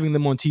 Not having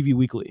them on TV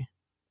weekly,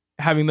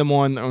 having them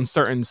on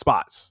certain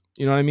spots.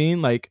 You know what I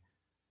mean? Like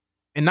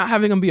and not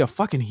having him be a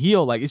fucking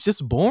heel, like it's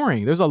just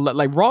boring. There's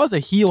like Raw is a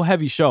heel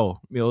heavy show,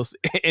 Meelz,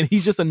 and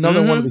he's just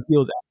another one of the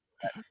heels.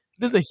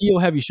 This is a heel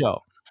heavy show.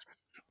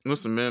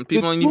 Listen, man,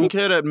 people ain't even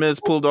care that Miz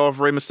pulled off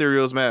Rey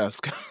Mysterio's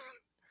mask.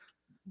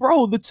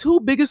 Bro, the two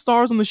biggest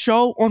stars on the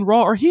show on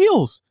Raw are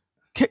heels.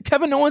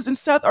 Kevin Owens and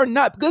Seth are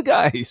not good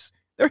guys.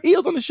 They're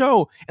heels on the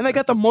show, and they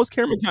got the most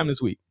camera time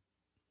this week.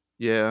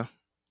 Yeah.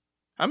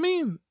 I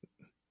mean,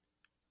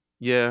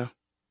 yeah.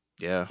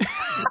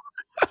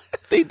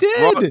 They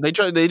did. Raw,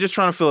 they just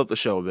trying to fill up the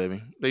show,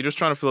 baby. They just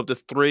trying to fill up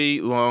this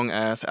 3 long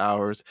ass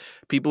hours.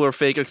 People are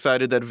fake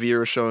excited that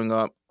Veer is showing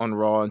up on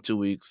Raw in 2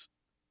 weeks.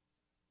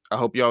 I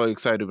hope y'all are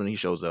excited when he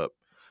shows up.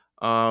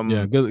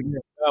 Yeah, good.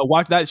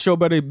 Watch that show.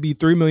 Better be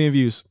 3 million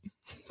views.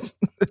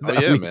 Oh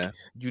yeah, week. Man.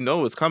 You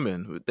know it's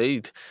coming.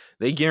 They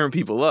gearing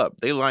people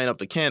up. They line up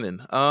the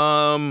cannon.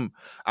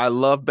 I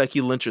love Becky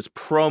Lynch's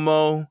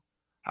promo.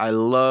 I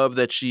love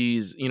that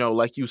she's,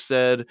 like you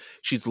said,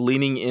 she's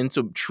leaning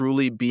into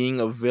truly being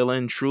a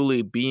villain,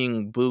 truly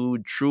being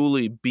booed,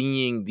 truly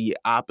being the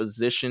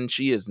opposition.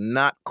 She is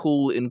not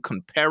cool in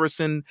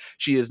comparison.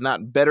 She is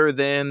not better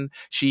than.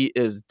 She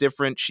is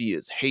different. She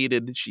is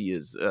hated. She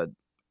is an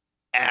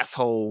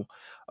asshole.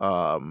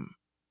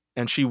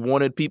 And she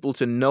wanted people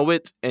to know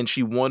it, and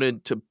she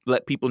wanted to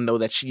let people know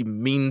that she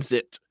means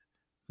it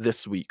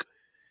this week.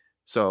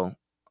 So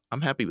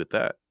I'm happy with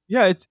that.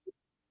 Yeah,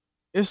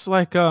 it's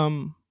like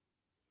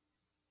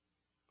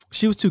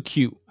she was too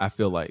cute, I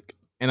feel like.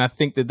 And I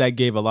think that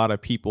gave a lot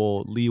of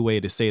people leeway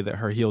to say that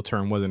her heel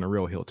turn wasn't a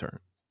real heel turn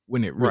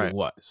when it really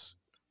was.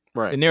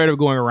 Right. The narrative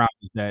going around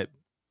is that,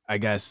 I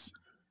guess,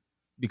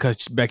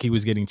 because Becky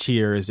was getting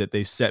cheers, that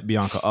they set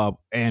Bianca up,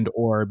 and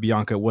or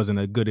Bianca wasn't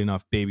a good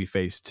enough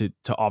babyface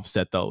to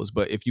offset those.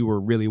 But if you were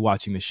really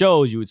watching the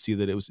shows, you would see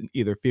that it was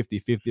either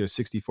 50-50 or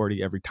 60-40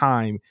 every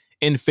time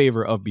in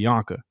favor of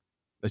Bianca.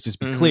 Let's just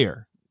be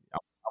clear.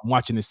 I'm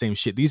watching the same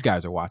shit these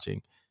guys are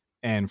watching.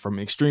 And from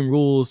Extreme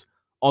Rules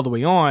all the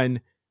way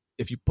on,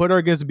 if you put her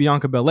against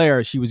Bianca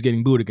Belair, she was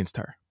getting booed against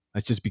her.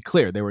 Let's just be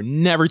clear. They were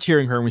never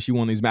cheering her when she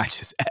won these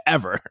matches,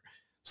 ever.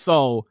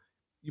 So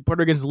you put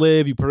her against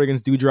Liv, you put her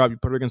against Doudrop, you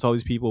put her against all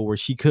these people where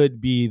she could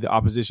be the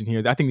opposition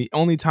here. I think the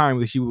only time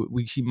that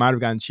she might have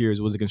gotten cheers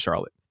was against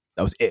Charlotte.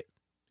 That was it.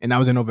 And that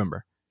was in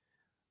November.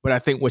 But I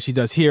think what she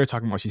does here,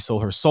 talking about she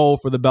sold her soul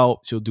for the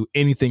belt, she'll do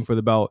anything for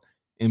the belt.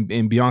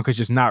 And Bianca's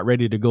just not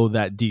ready to go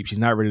that deep. She's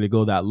not ready to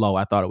go that low.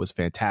 I thought it was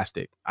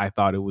fantastic. I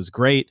thought it was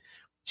great.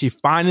 She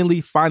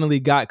finally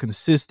got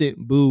consistent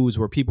boos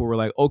where people were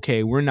like,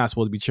 okay, we're not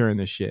supposed to be cheering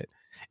this shit.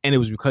 And it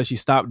was because she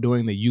stopped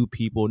doing the "you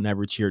people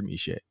never cheered me"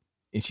 shit.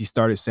 And she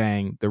started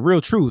saying the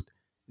real truth,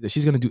 that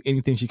she's going to do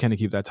anything she can to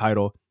keep that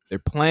title. They're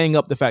playing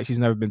up the fact she's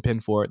never been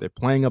pinned for it. They're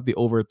playing up the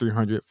over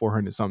 300,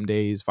 400 some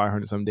days,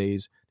 500 some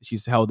days that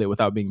she's held it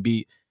without being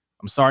beat.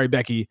 I'm sorry,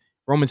 Becky.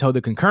 Roman's held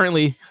it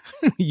concurrently.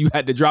 You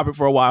had to drop it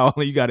for a while.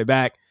 You got it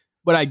back.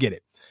 But I get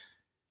it.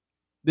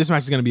 This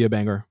match is going to be a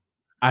banger.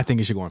 I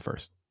think it should go on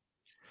first.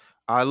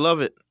 I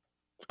love it.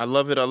 I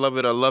love it. I love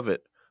it. I love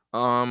it.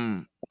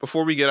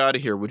 Before we get out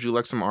of here, would you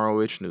like some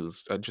ROH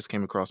news? That just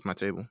came across my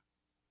table.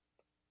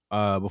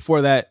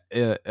 Before that,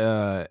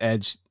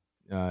 Edge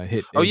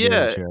hit AJ with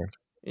a chair.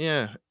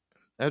 Yeah.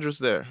 Edge was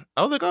there.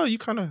 I was like, oh, you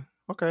kind of,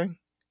 okay.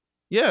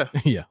 Yeah.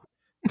 Yeah.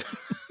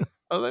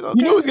 I was like, okay.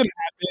 You knew it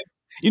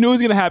was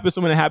going to happen.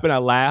 So when it happened, I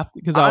laughed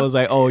because I was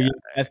like, oh, yeah,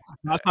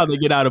 that's how they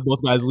get out of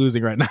both guys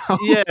losing right now.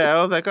 Yeah.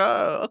 I was like,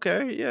 oh,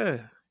 okay. Yeah.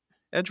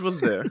 Edge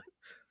was there.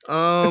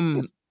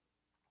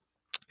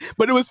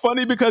 But it was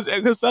funny because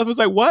Seth was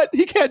like, what?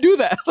 He can't do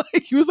that.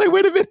 Like, he was like,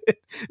 wait a minute.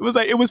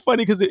 It was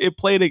funny because it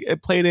played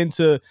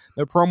into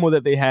the promo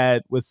that they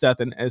had with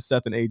Seth and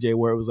AJ,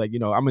 where it was like, I'm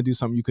going to do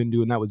something you couldn't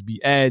do. And that was beat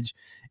Edge,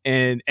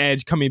 and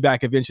Edge coming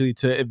back eventually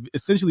to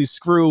essentially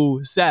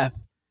screw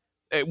Seth,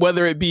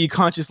 whether it be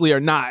consciously or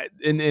not,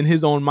 in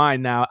his own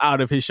mind now, out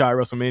of his shot at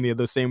WrestleMania,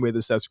 the same way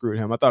that Seth screwed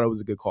him. I thought it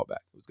was a good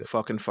callback. It was good.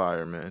 Fucking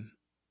fire, man.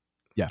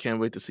 Yeah. Can't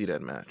wait to see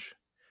that match.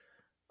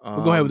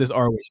 We'll go ahead with this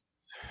ROH.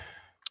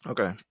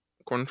 Okay.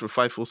 According to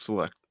Fightful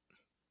Select,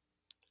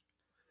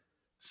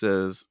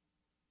 says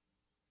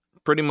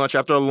pretty much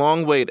after a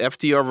long wait,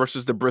 FTR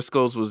versus the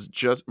Briscoes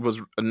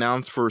was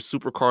announced for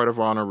Supercard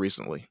of Honor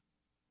recently.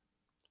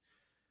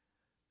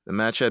 The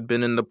match had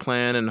been in the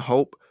plan and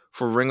hope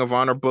for Ring of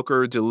Honor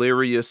booker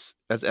Delirious,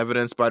 as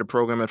evidenced by the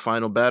program at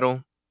Final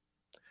Battle.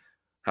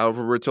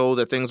 However, we're told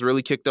that things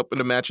really kicked up in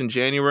the match in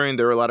January, and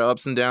there were a lot of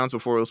ups and downs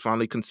before it was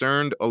finally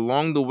concerned.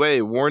 Along the way,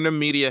 Warner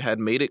Media had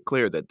made it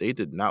clear that they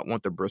did not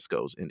want the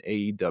Briscoes in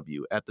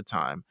AEW at the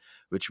time,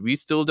 which we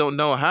still don't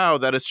know how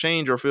that has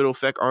changed or if it'll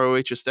affect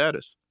ROH's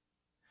status.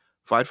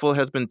 Fightful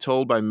has been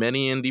told by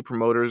many indie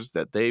promoters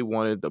that they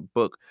wanted to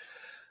book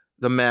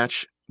the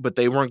match, but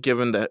they weren't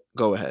given that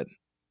go-ahead.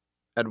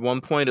 At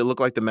one point, it looked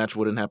like the match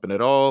wouldn't happen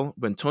at all.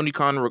 When Tony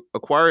Khan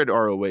acquired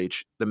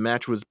ROH, the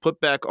match was put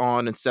back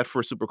on and set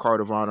for Supercard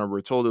of Honor.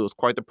 We're told it was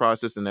quite the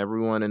process, and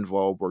everyone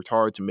involved worked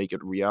hard to make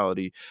it a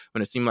reality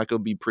when it seemed like it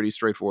would be pretty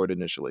straightforward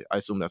initially. I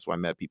assume that's why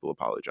mad people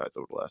apologized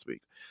over the last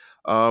week.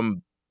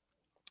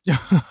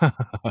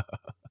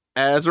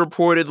 As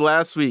reported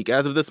last week,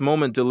 as of this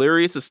moment,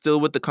 Delirious is still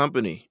with the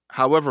company.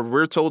 However,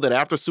 we're told that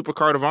after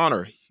Supercard of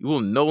Honor, he will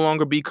no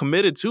longer be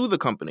committed to the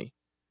company.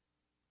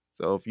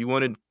 So if you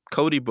wanted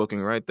Cody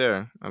booking right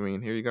there, I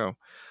mean, here you go.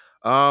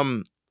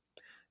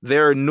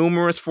 There are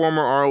numerous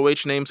former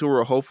ROH names who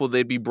were hopeful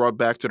they'd be brought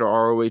back to the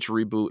ROH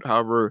reboot.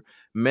 However,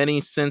 many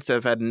since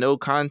have had no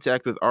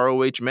contact with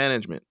ROH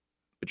management,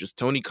 which is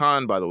Tony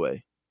Khan, by the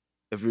way.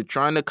 If you're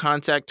trying to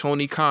contact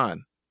Tony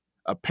Khan,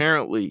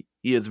 apparently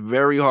he is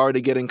very hard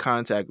to get in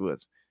contact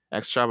with.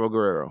 Ex Chavo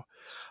Guerrero.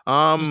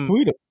 Just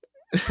tweet him.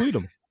 Tweet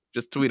him.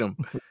 Just tweet him.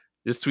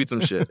 Just tweet some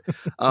shit.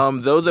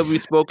 Those that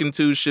we've spoken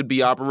to should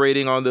be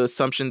operating on the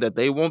assumption that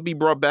they won't be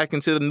brought back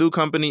into the new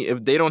company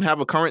if they don't have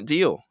a current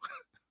deal.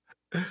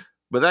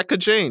 But that could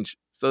change.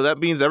 So that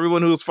means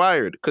everyone who's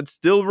fired could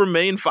still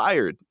remain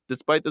fired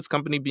despite this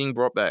company being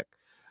brought back.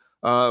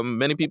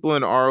 Many people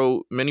in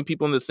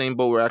the same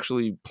boat were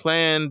actually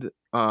planned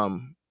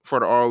for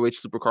the ROH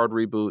Supercard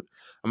reboot.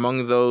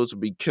 Among those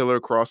would be Killer,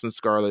 Cross, and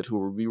Scarlett,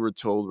 who we were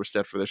told were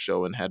set for the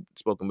show and had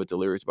spoken with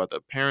Delirious about their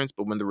parents.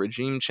 But when the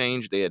regime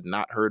changed, they had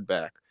not heard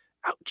back.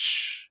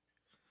 Ouch.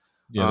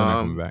 Yeah, they're not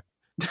coming back.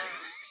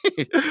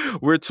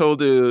 We're told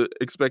to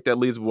expect at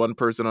least one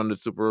person on the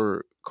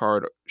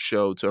Supercard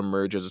show to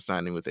emerge as a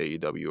signing with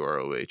AEW or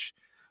ROH,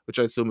 which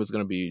I assume is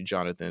going to be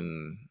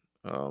Jonathan,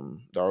 the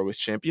ROH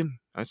champion,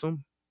 I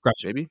assume.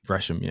 Maybe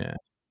Gresham, yeah,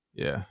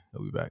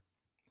 he'll be back.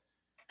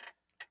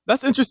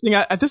 That's interesting.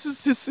 This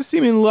is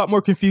seeming a lot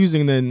more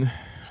confusing than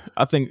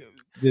I think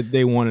that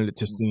they wanted it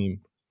to seem.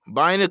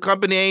 Buying a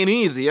company ain't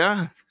easy,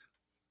 huh?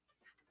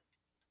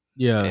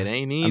 Yeah, it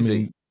ain't easy. I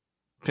mean,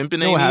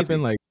 pimping ain't what easy.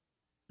 Happened? Like,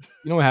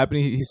 you know what happened?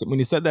 He when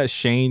he said that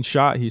Shane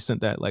shot, he sent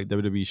that like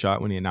WWE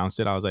shot when he announced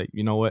it. I was like,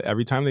 you know what?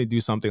 Every time they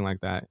do something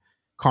like that,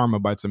 karma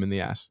bites them in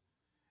the ass.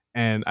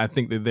 And I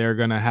think that they're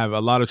going to have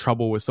a lot of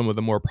trouble with some of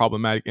the more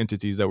problematic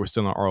entities that were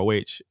still in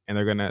ROH. And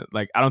they're going to,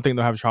 like, I don't think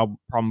they'll have a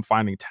problem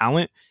finding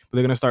talent, but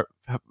they're going to start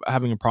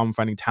having a problem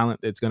finding talent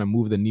that's going to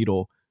move the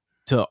needle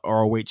to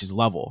ROH's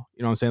level.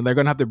 You know what I'm saying? They're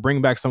going to have to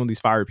bring back some of these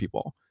fired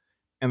people,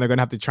 and they're going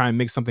to have to try and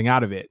make something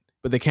out of it,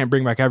 but they can't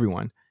bring back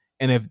everyone.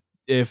 And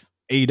if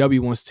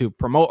AEW wants to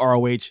promote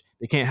ROH,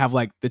 they can't have,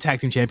 like, the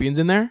tag team champions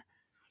in there.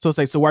 So it's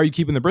like, so why are you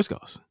keeping the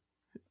Briscoes?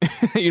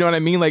 You know what I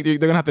mean? Like, they're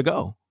going to have to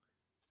go.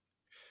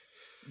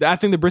 I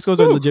think the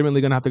Briscoes are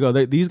legitimately going to have to go.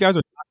 These guys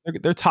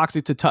they're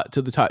toxic to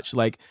the touch,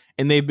 like,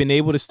 and they've been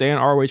able to stay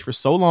on ROH for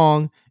so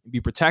long and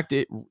be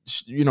protected,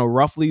 you know,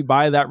 roughly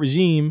by that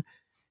regime.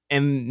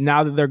 And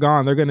now that they're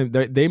gone,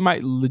 they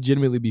might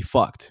legitimately be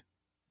fucked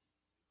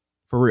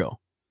for real.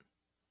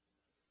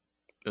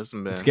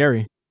 Listen, man. It's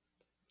scary.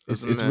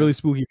 It's really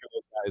spooky for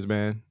those guys,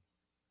 man.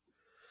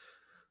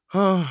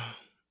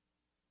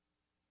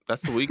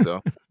 That's the week,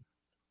 though.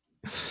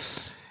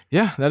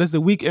 Yeah, that is the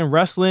week in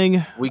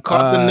wrestling. We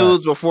caught the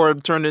news before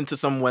it turned into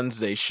some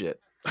Wednesday shit.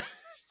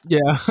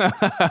 Yeah,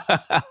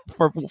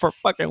 for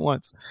fucking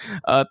once.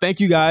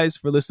 Thank you guys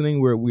for listening.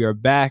 We are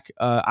back.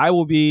 I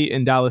will be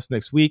in Dallas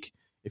next week.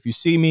 If you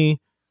see me,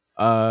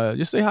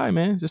 just say hi,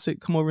 man. Just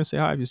come over and say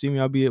hi. If you see me,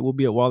 we'll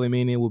be at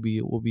Wrestlemania.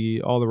 We'll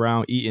be all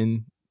around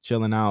eating,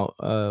 chilling out.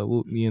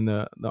 Me and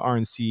the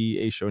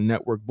RNC A Show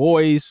Network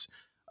boys.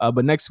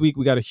 But next week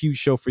we got a huge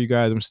show for you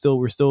guys.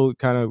 We're still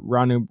kind of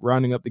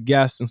rounding up the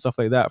guests and stuff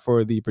like that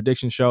for the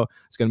prediction show.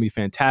 It's going to be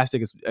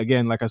fantastic. It's,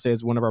 again, like I said,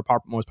 it's one of our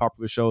most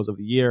popular shows of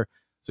the year.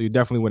 So you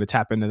definitely want to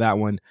tap into that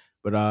one.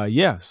 But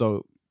yeah,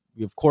 so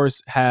we of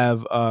course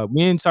have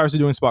me and Cyrus are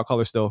doing Spot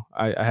Color still.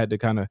 I had to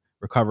kind of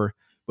recover,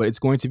 but it's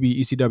going to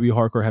be ECW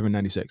Hardcore Heaven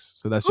 96.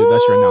 So that's your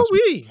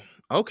announcement.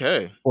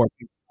 Okay. Or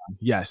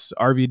yes,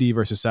 RVD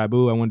versus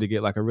Sabu. I wanted to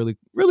get like a really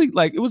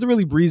like it's a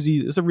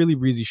really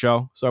breezy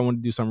show. So I wanted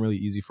to do something really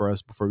easy for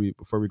us before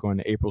we go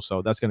into April.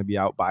 So that's going to be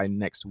out by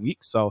next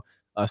week. So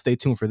stay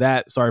tuned for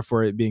that. Sorry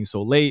for it being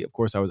so late. Of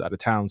course, I was out of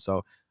town,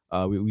 so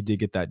we did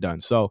get that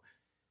done. So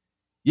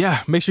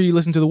yeah, make sure you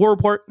listen to the War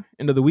Report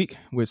end of the week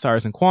with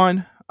Cyrus and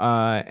Quan.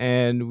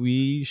 And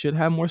we should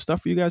have more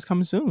stuff for you guys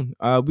coming soon.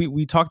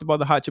 We talked about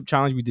the Hot Chip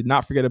Challenge. We did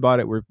not forget about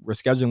it. We're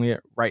scheduling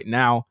it right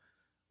now.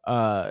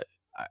 I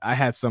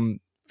had some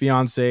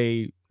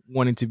fiance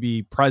wanting to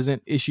be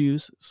present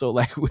issues, so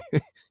like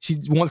she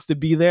wants to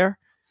be there.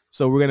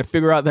 So we're gonna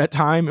figure out that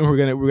time, and we're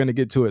gonna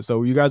get to it.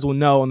 So you guys will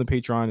know on the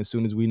Patreon as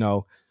soon as we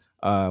know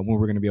when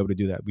we're gonna be able to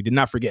do that. We did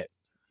not forget.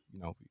 You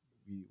know,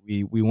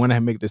 we want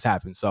to make this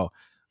happen. So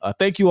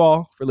thank you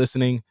all for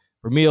listening.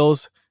 For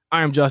Meelz,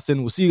 I am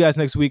Justin. We'll see you guys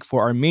next week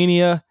for our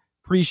Mania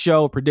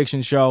pre-show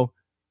prediction show.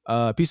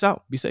 Peace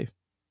out. Be safe.